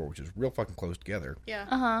 1984, which is real fucking close together. Yeah.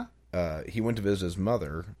 Uh-huh. He went to visit his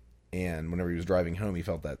mother, and whenever he was driving home, he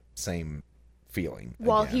felt that same feeling.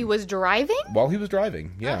 While again. he was driving? While he was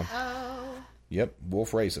driving, yeah. Oh. Yep,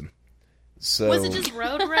 wolf racing. So Was it just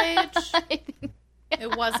road rage?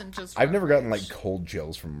 It wasn't just road I've never gotten rage. cold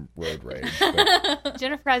chills from road rage. But,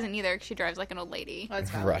 Jennifer hasn't either because she drives like an old lady. That's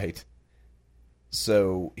valid. right.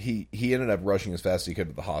 So he ended up rushing as fast as he could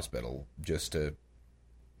to the hospital just to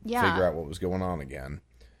figure out what was going on again.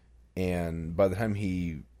 And by the time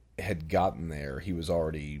he had gotten there, he was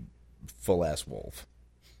already full-ass wolf.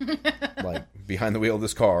 Behind the wheel of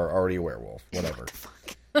this car, already a werewolf. Whatever.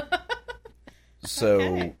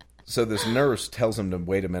 So this nurse tells him to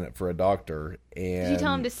wait a minute for a doctor, and... Did you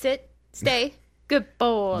tell him to sit, stay? Good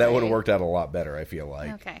boy. That would have worked out a lot better, I feel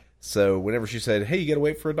like. Okay. So whenever she said, hey, you gotta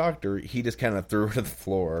wait for a doctor, he just kind of threw her to the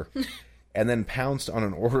floor and then pounced on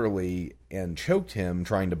an orderly and choked him,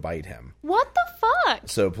 trying to bite him. What the fuck?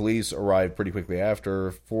 So police arrived pretty quickly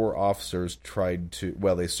after. 4 officers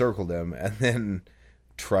they circled him and then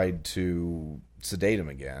tried to sedate him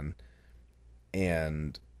again.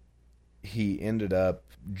 And he ended up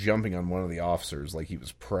jumping on one of the officers like he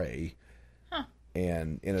was prey.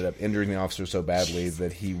 And ended up injuring the officer so badly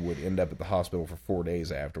that he would end up at the hospital for 4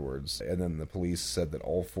 days afterwards. And then the police said that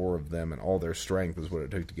all 4 of them and all their strength is what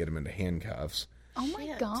it took to get him into handcuffs. Oh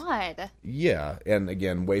my god. Yeah, and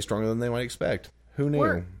again, way stronger than they might expect. Who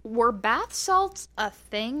knew? Were bath salts a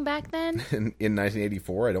thing back then? In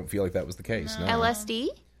 1984, I don't feel like that was the case. No. LSD?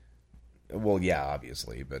 Well, yeah,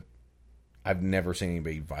 obviously, but I've never seen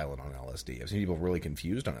anybody violent on LSD. I've seen people really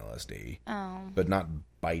confused on LSD, but not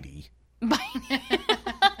bitey.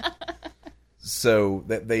 So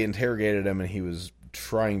they interrogated him, and he was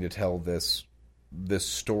trying to tell this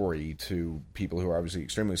story to people who are obviously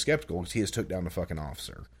extremely skeptical because he has took down a fucking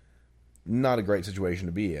officer. not a great situation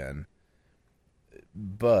to be in.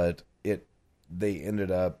 But they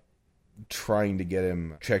ended up trying to get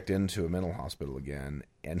him checked into a mental hospital again,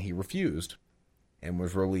 and he refused and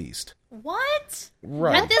was released. What?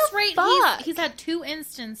 Right. At this rate, fuck? he's had 2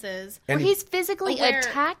 instances. Where And he's physically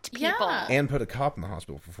attacked people. Yeah. and put a cop in the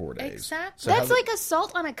hospital for 4 days. Exactly. So how That's the- like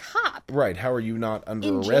assault on a cop. right. How are you not under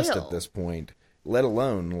In arrest jail. at this point? Let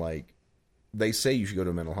alone, like, they say you should go to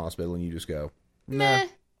a mental hospital and you just go, nah, Meh.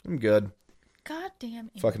 I'm good.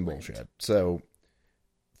 Goddamn Fucking England. bullshit. So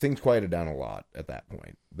things quieted down a lot at that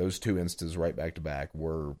point. Those 2 instances right back to back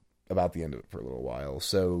were about the end of it for a little while.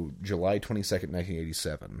 So July 22nd,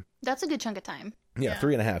 1987. That's a good chunk of time. Yeah, Yeah.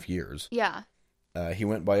 3.5 years. Yeah. He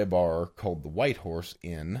went by a bar called the White Horse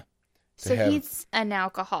Inn. So have- he's an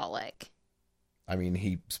alcoholic. I mean,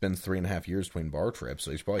 he spends 3.5 years between bar trips,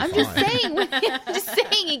 so he's probably I'm fine. just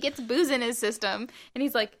saying he gets booze in his system. And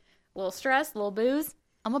he's like, a little stress, a little booze.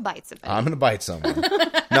 I'm going to bite something. I'm gonna bite someone.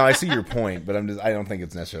 No, I see your point, but I don't think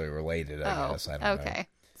it's necessarily related. I guess I don't know. okay.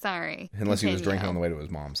 Sorry. Unless he was Continue. drinking on the way to his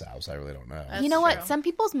mom's house, I really don't know. That's You know true. what? Some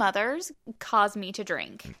people's mothers cause me to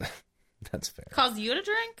drink. That's fair. Cause you to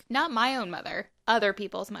drink? Not my own mother. Other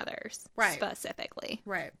people's mothers. Right. Specifically.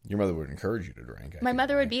 Right. Your mother would encourage you to drink. I My feel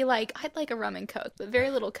mother like. would be like, I'd like a rum and coke, but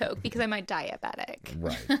very little coke because I'm a diabetic.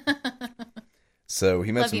 Right. So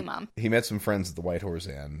he met Love some. you, Mom. He met some friends at the White Horse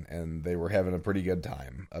Inn, and they were having a pretty good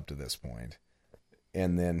time up to this point.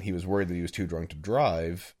 And then he was worried that he was too drunk to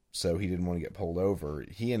drive, so he didn't want to get pulled over.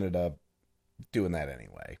 He ended up doing that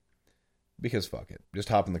anyway, because fuck it, just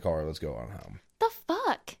hop in the car, let's go on home. The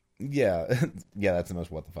fuck? Yeah, yeah, that's the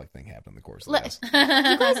most what the fuck thing happened in the course of Let- this. You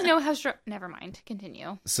guys know how strong. Never mind.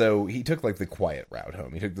 Continue. So he took like the quiet route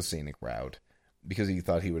home. He took the scenic route because he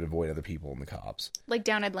thought he would avoid other people and the cops. Like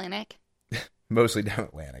down Atlantic. Mostly down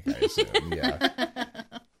Atlantic, I assume. Yeah.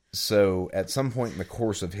 So at some point in the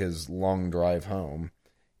course of his long drive home,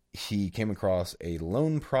 he came across a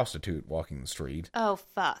lone prostitute walking the street, Oh,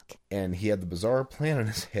 fuck. and he had the bizarre plan in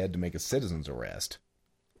his head to make a citizen's arrest.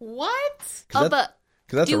 What? Oh, Because but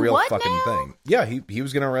that's a do real what fucking now? thing. Yeah, he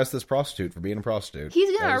was going to arrest this prostitute for being a prostitute.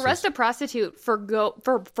 he's That gonna was arrest his- a prostitute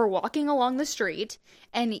for walking along the street,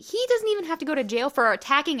 and he doesn't even have to go to jail for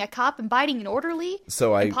attacking a cop and biting an orderly,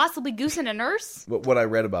 So and possibly goosing a nurse. what I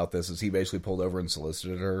read about this is he basically pulled over and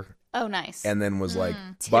solicited her, Oh, nice. and then was like,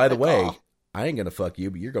 by the way, Typical. I ain't going to fuck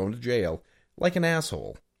you, but you're going to jail. Like an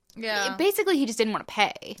asshole. Yeah. Basically, he just didn't want to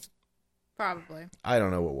pay. Probably. I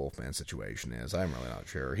don't know what Wolfman's situation is. I'm really not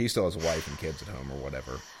sure. He still has a wife and kids at home or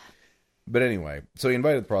whatever. But anyway, so he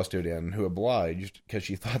invited the prostitute in, who obliged because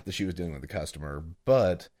she thought that she was dealing with a customer,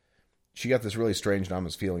 but she got this really strange and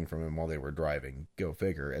ominous feeling from him while they were driving, go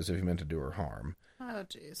figure, as if he meant to do her harm. Oh,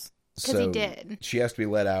 jeez. 'Cause he did. She asked to be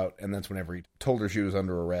let out, and that's whenever he told her she was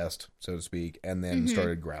under arrest, so to speak, and then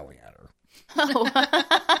started growling at her. Oh.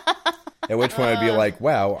 At which point I'd be like,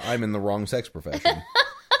 wow, I'm in the wrong sex profession.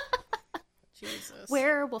 Jesus.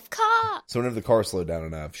 Werewolf cop. So whenever the car slowed down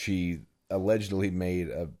enough, she allegedly made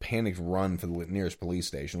a panicked run for the nearest police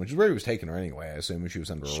station, which is where he was taking her anyway, I assume, when she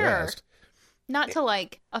was under Sure. arrest. Not to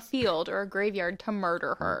like a field or a graveyard to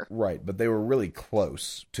murder her. Right, but they were really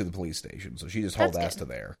close to the police station, so she just hauled That's ass good. to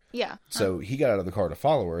there. Yeah. So he got out of the car to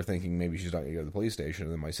follow her, thinking maybe she's not going to go to the police station,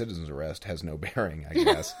 and then my citizen's arrest has no bearing, I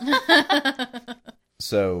guess.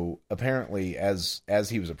 So apparently, as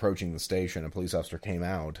he was approaching the station, a police officer came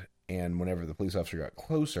out, and whenever the police officer got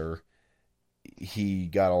closer, he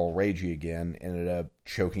got all ragey again, ended up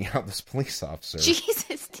choking out this police officer.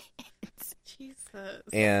 Jesus. Jesus.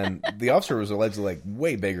 And the officer was allegedly like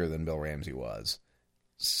way bigger than Bill Ramsey was.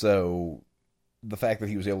 So the fact that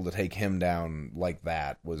he was able to take him down like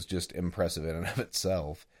that was just impressive in and of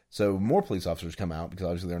itself. So more police officers come out because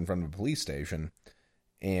obviously they're in front of a police station,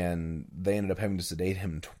 and they ended up having to sedate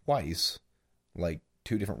him twice, like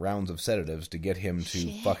 2 different rounds of sedatives to get him to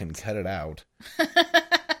Shit. fucking cut it out. Cut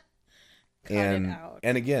it out.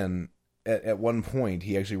 And again, at one point,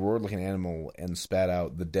 he actually roared like an animal and spat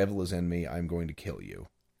out, "The devil is in me, I'm going to kill you."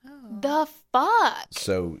 Oh. The fuck?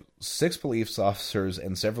 So 6 police officers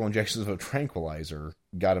and several injections of a tranquilizer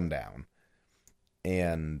got him down.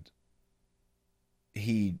 And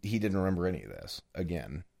he didn't remember any of this.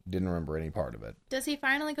 Again, didn't remember any part of it. Does he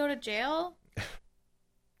finally go to jail? Of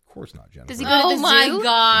course not, Jennifer. Does he go to Oh the my zoo?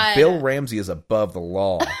 god. Bill Ramsey is above the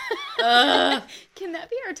law. Ugh. Can that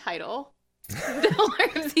be our title? Bill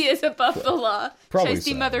Ramsey is above the law. Probably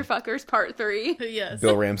Shiesty so. Motherfuckers Part 3. Yes.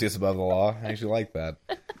 Bill Ramsey is above the law. I actually like that.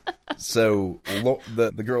 So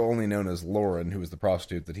the girl only known as Lauren, who was the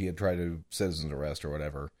prostitute that he had tried to citizen's arrest or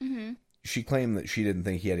whatever, Mm-hmm. she claimed that she didn't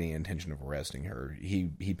think he had any intention of arresting her. He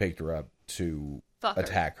picked her up to Fuck her.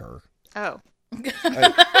 attack her. Oh.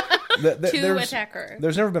 to attack her.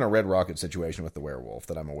 There's never been a Red Rocket situation with the werewolf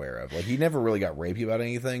that I'm aware of. Like, he never really got rapey about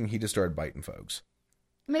anything. He just started biting folks.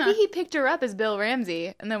 Maybe he picked her up as Bill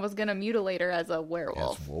Ramsey and then was going to mutilate her as a Yeah,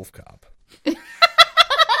 werewolf. it's Wolf Cop.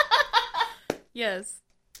 Yes.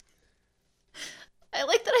 I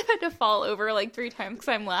like that I've had to fall over like 3 times because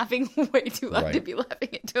I'm laughing way too loud to Right. be laughing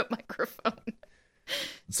into a microphone.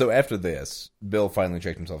 So after this, Bill finally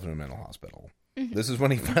checked himself in a mental hospital. This is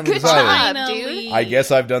when he finally Good decided, job. Finally. I guess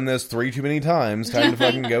I've done this 3 too many times. Time to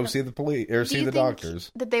fucking go see the police or Do see you the think doctors.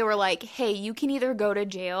 that they were like, hey, you can either go to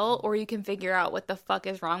jail or you can figure out what the fuck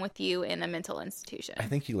is wrong with you in a mental institution? I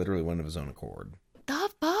think he literally went of his own accord. The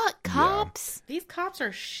fuck, cops? These cops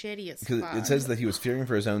are shitty as Because fuck. it says that he was fearing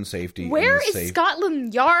for his own safety. Where and the is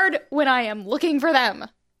Scotland Yard when I am looking for them?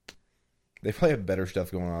 They probably have better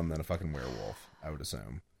stuff going on than a fucking werewolf, I would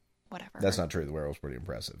assume. Whatever. That's not true. The werewolf's pretty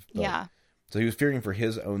impressive. But- Yeah. So he was fearing for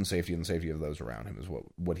his own safety and the safety of those around him is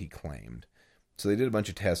what he claimed. So they did a bunch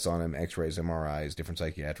of tests on him, x-rays, MRIs, different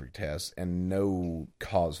psychiatric tests, and no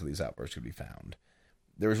cause for these outbursts could be found.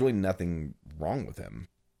 There was really nothing wrong with him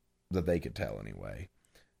that they could tell anyway.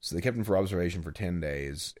 So they kept him for observation for 10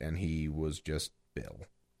 days, and he was just Bill.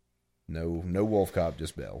 No Wolf Cop,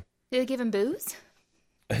 just Bill. Did they give him booze?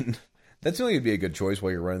 And that seemed like it'd be a good choice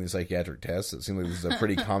while you're running these psychiatric tests. It seemed like this is a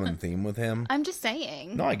pretty common theme with him. I'm just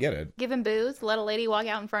saying. No, I get it. Give him booze, let a lady walk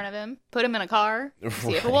out in front of him, put him in a car, see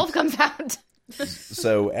if a Right. wolf comes out.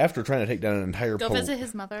 So after trying to take down an entire Go visit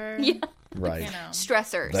his mother. Yeah. right. You know.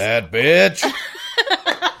 Stressors. That bitch.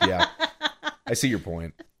 Yeah, I see your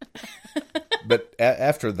point. But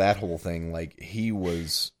after that whole thing, like, he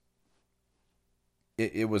was...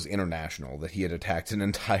 It was international that he had attacked an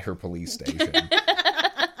entire police station.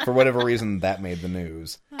 For whatever reason, that made the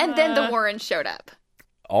news. And then the Warrens showed up.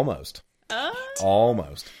 Almost. Oh.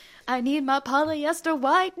 Almost. I need my polyester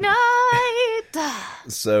white knight.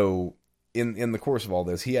 So, in the course of all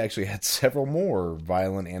this, he actually had several more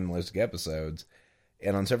violent animalistic episodes.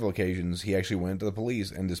 And on several occasions, he actually went to the police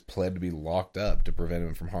and just pled to be locked up to prevent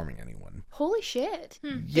him from harming anyone. Holy shit.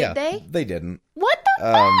 Yeah, they? They didn't. What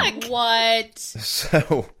the fuck? What?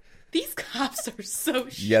 So, These cops are so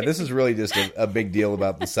shitty. yeah, this is really just a big deal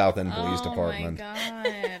about the South End Police Department. Oh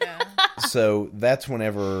my god. So that's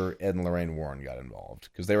whenever Ed and Lorraine Warren got involved,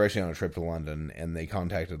 because they were actually on a trip to London, and they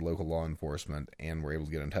contacted local law enforcement and were able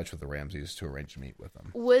to get in touch with the Ramseys to arrange to meet with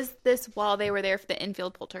them. Was this while they were there for the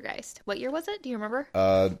Enfield poltergeist? What year was it? Do you remember?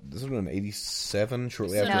 This was in 87,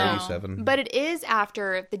 shortly after No. 87. But it is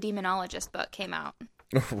after the Demonologist book came out.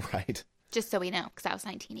 Right. Just so we know, because that was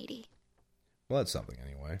 1980. Well, that's something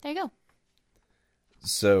anyway. There you go.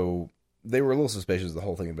 So they were a little suspicious the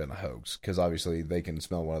whole thing had been a hoax, because obviously they can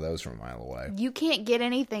smell one of those from a mile away. You can't get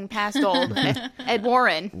anything past old Ed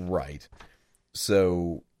Warren. Right.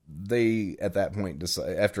 So they, at that point,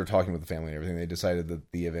 after talking with the family and everything, they decided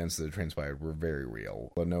that the events that had transpired were very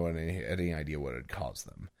real, but no one had any idea what had caused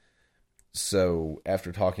them. So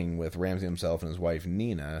after talking with Ramsey himself and his wife,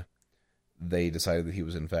 Nina, they decided that he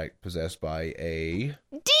was, in fact, possessed by a...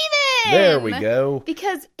 Demon! There we go.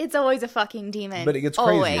 Because it's always a fucking demon. But it gets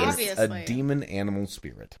Always. crazier. Obviously. A demon animal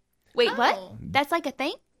spirit. Wait, Oh. what? That's like a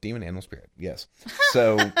thing? Demon animal spirit, yes.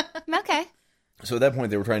 So... Okay. So at that point,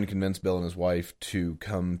 they were trying to convince Bill and his wife to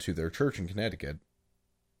come to their church in Connecticut.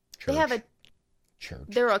 They have church.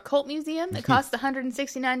 their occult museum that costs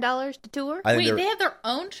 $169 to tour. I think Wait, they're- they have their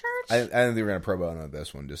own church? I think they were going to pro bono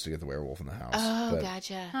this one just to get the werewolf in the house. Oh, but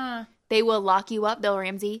gotcha. Huh. They will lock you up, Bill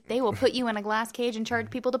Ramsey. They will put you in a glass cage and charge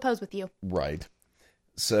people to pose with you. Right.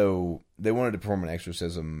 So they wanted to perform an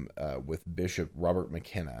exorcism with Bishop Robert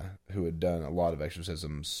McKenna, who had done a lot of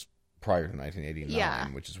exorcisms prior to 1989, Yeah.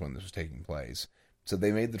 which is when this was taking place. So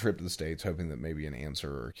they made the trip to the States, hoping that maybe an answer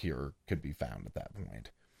or cure could be found at that point.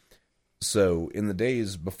 So in the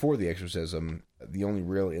days before the exorcism, the only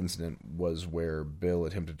real incident was where Bill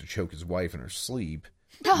attempted to choke his wife in her sleep,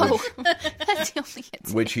 No, that's the only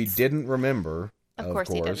incident. which he didn't remember, Of course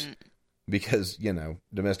he didn't. because,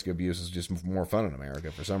 domestic abuse is just more fun in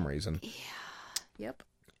America for some reason. Yep.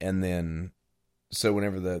 And then, so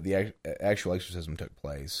whenever the actual exorcism took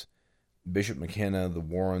place, Bishop McKenna, the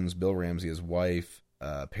Warrens, Bill Ramsey, his wife,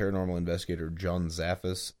 paranormal investigator John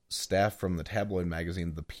Zaffis, staff from the tabloid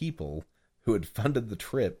magazine The People, who had funded the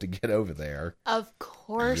trip to get over there, Of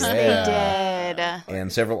course Yeah. they did.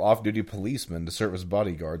 and several off-duty policemen to serve as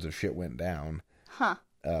bodyguards if shit went down, Huh.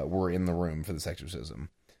 were in the room for this exorcism.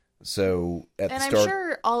 So, at And the I'm start...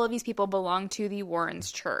 sure all of these people belong to the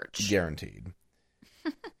Warrens church. Guaranteed.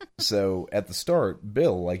 So, at the start,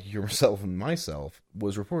 Bill, like yourself and myself,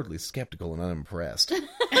 was reportedly skeptical and unimpressed.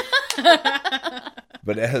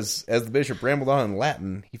 But as the bishop rambled on in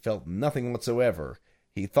Latin, he felt nothing whatsoever.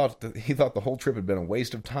 He thought the whole trip had been a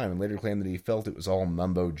waste of time, and later claimed that he felt it was all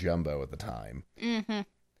mumbo-jumbo at the time. Mm-hmm.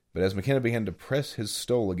 But as McKenna began to press his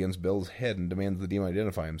stole against Bill's head and demand that the demon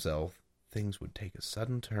identify himself, things would take a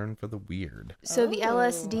sudden turn for the weird. So the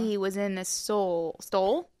LSD was in the stole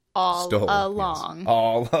all along. Yes.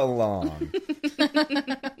 All along.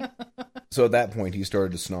 So at that point, he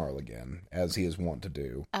started to snarl again, as he is wont to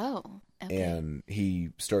do. Oh, okay. And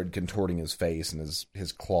he started contorting his face and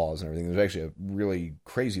his claws and everything. There's actually a really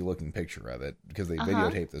crazy-looking picture of it, because they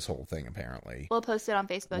videotaped this whole thing, apparently. We'll post it on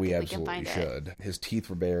Facebook We if we can absolutely find should. it. His teeth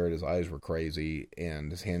were bared, his eyes were crazy, and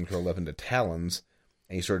his hand curled up into talons,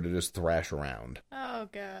 and he started to just thrash around. Oh,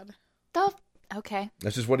 God. Okay.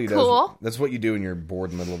 That's just what he Cool. does. That's what you do when you're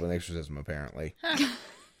bored in the middle of an exorcism, apparently.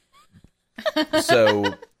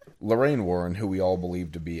 So, Lorraine Warren, who we all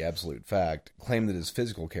believe to be absolute fact, claimed that his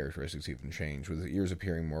physical characteristics even changed, with his ears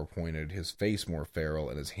appearing more pointed, his face more feral,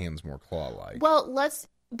 and his hands more claw-like. Well, let's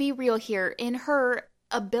be real here. In her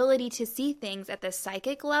ability to see things at the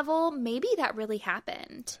psychic level, maybe that really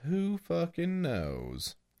happened. Who fucking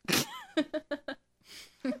knows?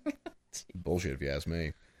 Bullshit, if you ask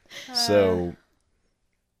me. So,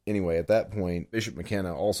 anyway, at that point, Bishop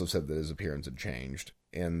McKenna also said that his appearance had changed,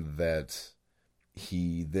 and that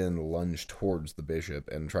he then lunged towards the bishop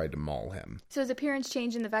and tried to maul him. So his appearance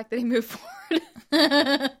changed in the fact that he moved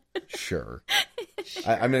forward. Sure.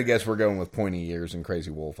 I'm going to guess we're going with pointy ears and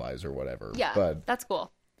crazy wolf eyes or whatever. Yeah, But that's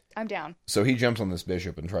cool. I'm down. so he jumps on this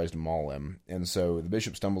bishop and tries to maul him, and so the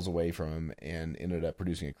bishop stumbles away from him and ended up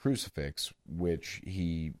producing a crucifix, which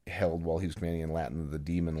he held while he was commanding in Latin the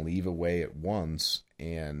demon leave away at once,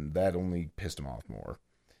 and that only pissed him off more.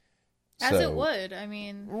 As it would. I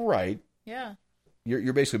mean, Right. yeah.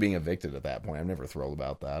 You're basically being evicted at that point. I'm never thrilled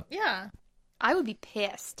about that. Yeah. I would be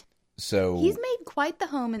pissed. So He's made quite the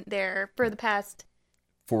home in there for the past...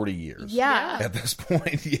 40 years. Yeah. At this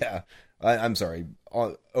point, yeah. I'm sorry,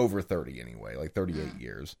 over 30 anyway, like 38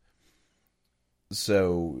 years.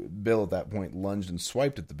 So Bill at that point lunged and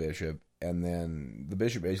swiped at the bishop, and then the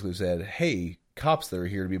bishop basically said, "Hey, cops that are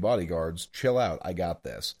here to be bodyguards, chill out, I got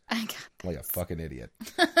this." I got Like a fucking idiot.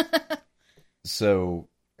 So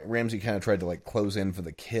Ramsey kind of tried to like close in for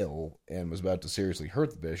the kill and was about to seriously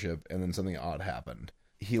hurt the bishop, and then something odd happened.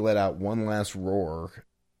 He let out one last roar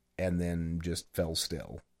and then just fell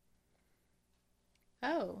still,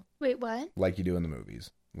 Oh. Wait, what? like you do in the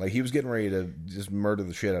movies. Like he was getting ready to just murder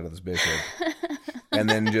the shit out of this bishop, and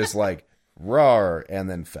then just like roar, and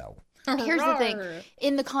then fell. Here's the thing. Roar.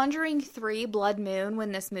 In The Conjuring 3 Blood Moon,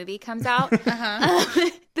 when this movie comes out,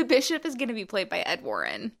 the bishop is going to be played by Ed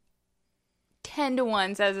Warren.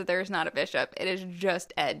 10-1 says that there's not a bishop. It is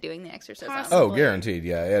just Ed doing the exorcism. Possible. Oh, guaranteed.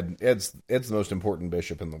 Yeah, Ed's the most important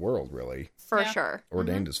bishop in the world, really. For Yeah. sure.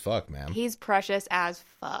 Ordained as fuck, man. He's precious as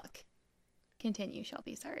fuck. Continue,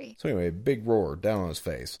 Shelby. Sorry. So anyway, big roar down on his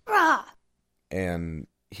face. Rah! And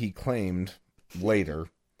he claimed later,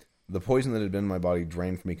 "The poison that had been in my body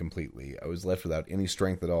drained from me completely. I was left without any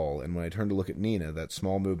strength at all, and when I turned to look at Nina, that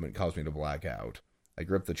small movement caused me to black out. I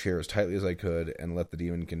gripped the chair as tightly as I could and let the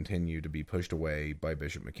demon continue to be pushed away by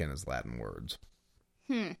Bishop McKenna's Latin words."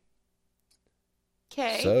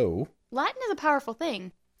 Okay. So, Latin is a powerful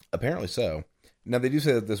thing. apparently so. Now, they do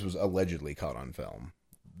say that this was allegedly caught on film.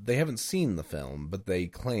 They haven't seen the film, but they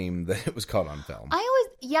claim that it was caught on film.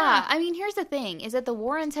 I mean, here's the thing, is that the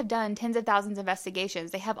Warrens have done tens of thousands of investigations.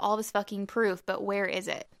 They have all this fucking proof, but where is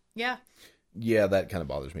it? Yeah. Yeah, that kind of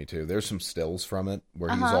bothers me too. There's some stills from it where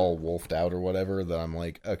he's all wolfed out or whatever that I'm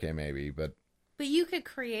like, okay, maybe, but... But you could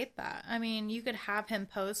create that. I mean, you could have him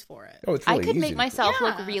pose for it. Oh, it's really I could easy make to- myself Yeah.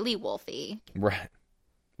 look really wolfy. Right.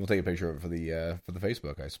 We'll take a picture of it for the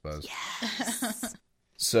Facebook, I suppose. Yes.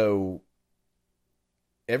 So,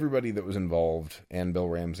 everybody that was involved, and Bill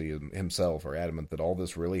Ramsey himself, are adamant that all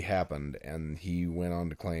this really happened, and he went on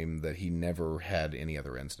to claim that he never had any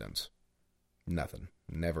other incidents. Nothing.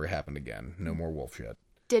 Never happened again. No more wolf shit.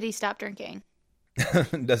 Did he stop drinking?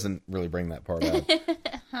 Doesn't really bring that part up.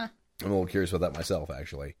 I'm a little curious about that myself,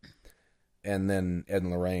 actually. And then Ed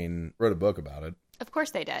and Lorraine wrote a book about it, Of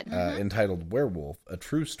course they did. entitled Werewolf, A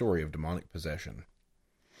True Story of Demonic Possession.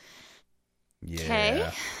 Yeah. Okay.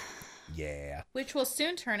 Yeah. Which will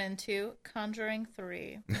soon turn into Conjuring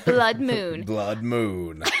 3. Blood Moon. Blood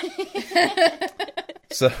Moon.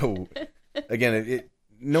 So, again,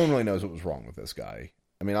 no one really knows what was wrong with this guy.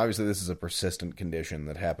 I mean, obviously, this is a persistent condition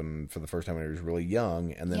that happened for the first time when he was really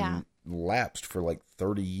young, and then Yeah. lapsed for like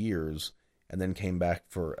 30 years, and then came back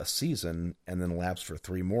for a season, and then lapsed for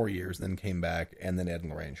 3 more years, then came back, and then Ed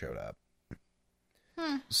and Lorraine showed up.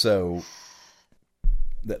 So,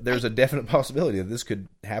 there's a definite possibility that this could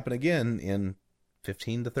happen again in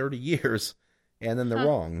 15 to 30 years, and then they're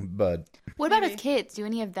wrong. But What about Maybe. his kids? Do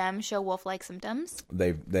any of them show wolf-like symptoms?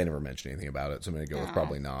 they never mentioned anything about it, so I'm going to go with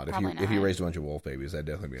probably not. probably If you not. raised a bunch of wolf babies, that'd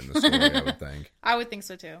definitely be in the story, I would think. I would think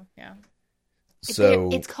so too. Yeah. So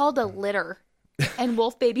It's called a litter. And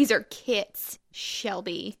wolf babies are kits,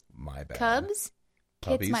 Shelby. my bad. Cubs?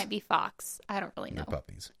 Kids Puppies? might be fox. I don't really They're know.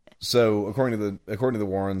 puppies. So according to the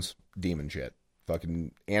Warrens, demon shit,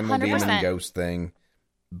 fucking animal 100%. demon ghost thing.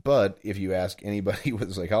 But if you ask anybody with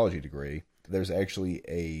a psychology degree, there's actually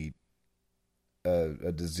a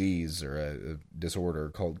disease or a disorder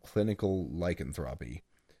called clinical lycanthropy,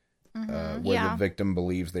 where Yeah. the victim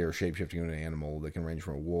believes they are shapeshifting into an animal that can range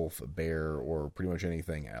from a wolf, a bear, or pretty much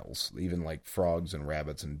anything else. Even like frogs and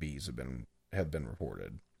rabbits and bees have been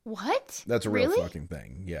reported. What? That's a real Really? fucking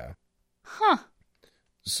thing. Yeah. Huh.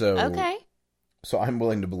 So Okay. So I'm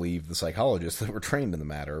willing to believe the psychologists that were trained in the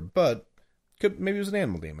matter, but maybe it was an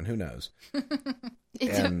animal demon. Who knows?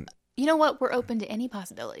 And You know what? We're open to any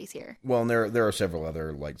possibilities here. well, and there are several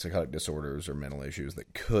other like psychotic disorders or mental issues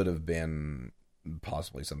that could have been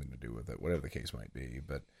possibly something to do with it, whatever the case might be.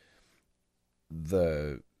 But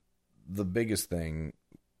the biggest thing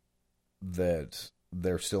that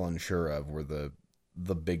they're still unsure of were the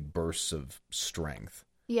big bursts of strength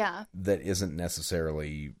Yeah. that isn't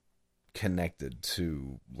necessarily connected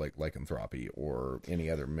to like lycanthropy or any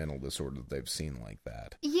other mental disorder that they've seen like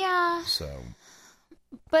that. Yeah. So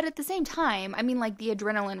But at the same time, I mean, like the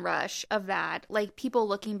adrenaline rush of that, like people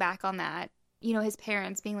looking back on that, you know, his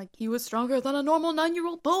parents being like, he was stronger than a normal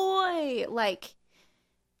 9-year-old boy. Like,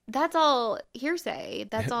 that's all hearsay.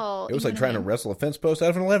 That's all. it was you like know trying what to I mean? wrestle a fence post out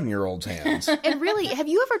of an 11-year-old's hands. And really, have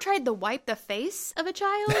you ever tried to wipe the face of a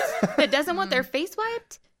child that doesn't want their face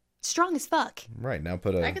wiped? Strong as fuck. Right, now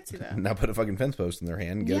I could see that. Now put a fucking fence post in their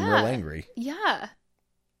hand and get them Yeah. real angry. Yeah.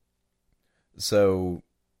 So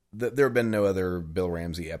there have been no other Bill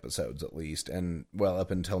Ramsey episodes, at least, and well,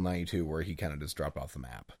 up until 92, where he kind of just dropped off the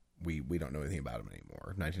map. We don't know anything about him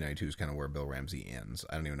anymore. 1992 is kind of where Bill Ramsey ends.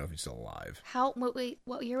 I don't even know if he's still alive.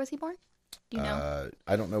 What year was he born? Do you know?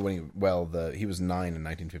 I don't know when he was 9 in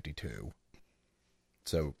 1952.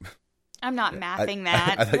 So I'm not mathing I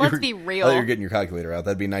that. thought you Let's were- be I thought real. you were getting your calculator out.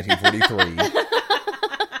 That'd be 1943.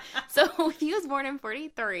 So if he was born in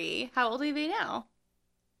 43, how old would he be now?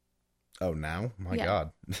 Oh, now? My Yeah.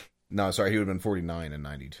 God. No, sorry, he would have been 49 in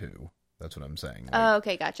 92. That's what I'm saying. Like, Oh,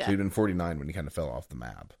 okay, gotcha. so he'd been 49 when he kind of fell off the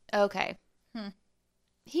map. Okay.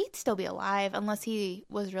 He'd still be alive unless he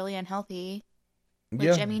was really unhealthy. Which,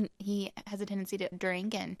 Yeah. I mean, he has a tendency to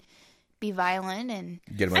drink and be violent and...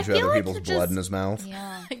 Get a bunch of I feel other like people's you're blood just- in his mouth.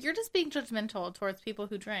 Yeah. You're just being judgmental towards people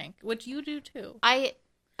who drink, which you do too.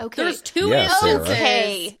 Okay. There's two Yes, Sarah.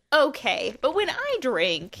 instances. Okay. But when I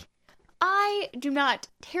drink, I do not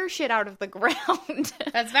tear shit out of the ground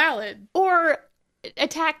That's valid. or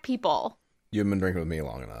attack people. You haven't been drinking with me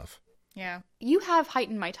long enough. Yeah. You have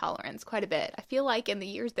heightened my tolerance quite a bit. I feel like in the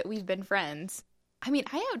years that we've been friends, I mean,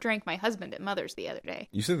 I outdrank my husband at Mother's the other day.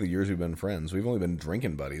 You said the years we've been friends. We've only been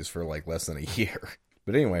drinking buddies for like less than a year.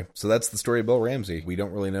 But anyway, so that's the story of Bill Ramsey. We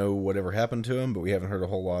don't really know whatever happened to him, but we haven't heard a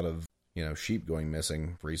whole lot of, sheep going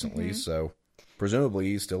missing recently. So presumably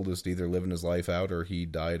he's still just either living his life out or he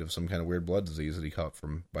died of some kind of weird blood disease that he caught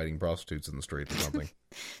from biting prostitutes in the street or something.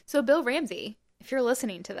 So, Bill Ramsey, if you're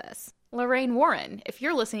listening to this, Lorraine Warren, if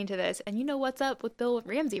you're listening to this and you know what's up with Bill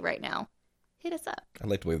Ramsey right now, hit us up. I'd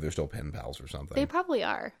like to believe they're still pen pals or something. They probably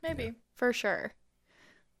are, Maybe. for sure.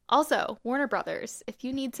 Also, Warner Brothers, if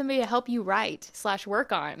you need somebody to help you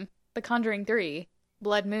write/work on The Conjuring 3,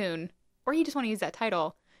 Blood Moon, or you just want to use that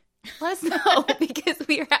title, let us know because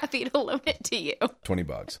we are happy to loan it to you.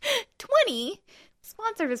 $20. 20?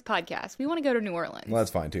 Sponsor this podcast. We want to go to New Orleans. Well,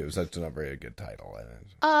 that's fine too. So that's not a very good title.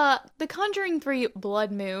 The Conjuring 3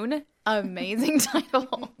 Blood Moon. Amazing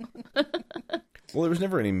title. Well, there was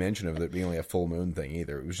never any mention of it being like a full moon thing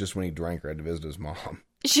either. It was just when he drank or had to visit his mom.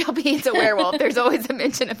 Shelby is a werewolf. There's always a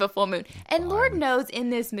mention of a full moon. And Lord knows in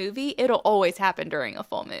this movie, it'll always happen during a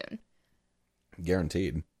full moon.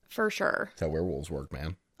 Guaranteed. For sure. That's how werewolves work,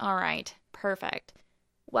 man. All right. Perfect.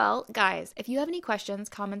 Well, guys, if you have any questions,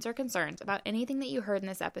 comments, or concerns about anything that you heard in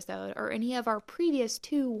this episode or any of our previous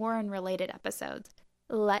 2 Warren-related episodes,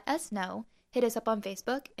 let us know. Hit us up on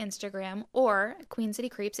Facebook, Instagram, or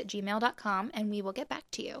queencitycreeps@gmail.com, and we will get back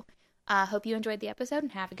to you. Hope you enjoyed the episode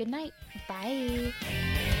and have a good night. Bye.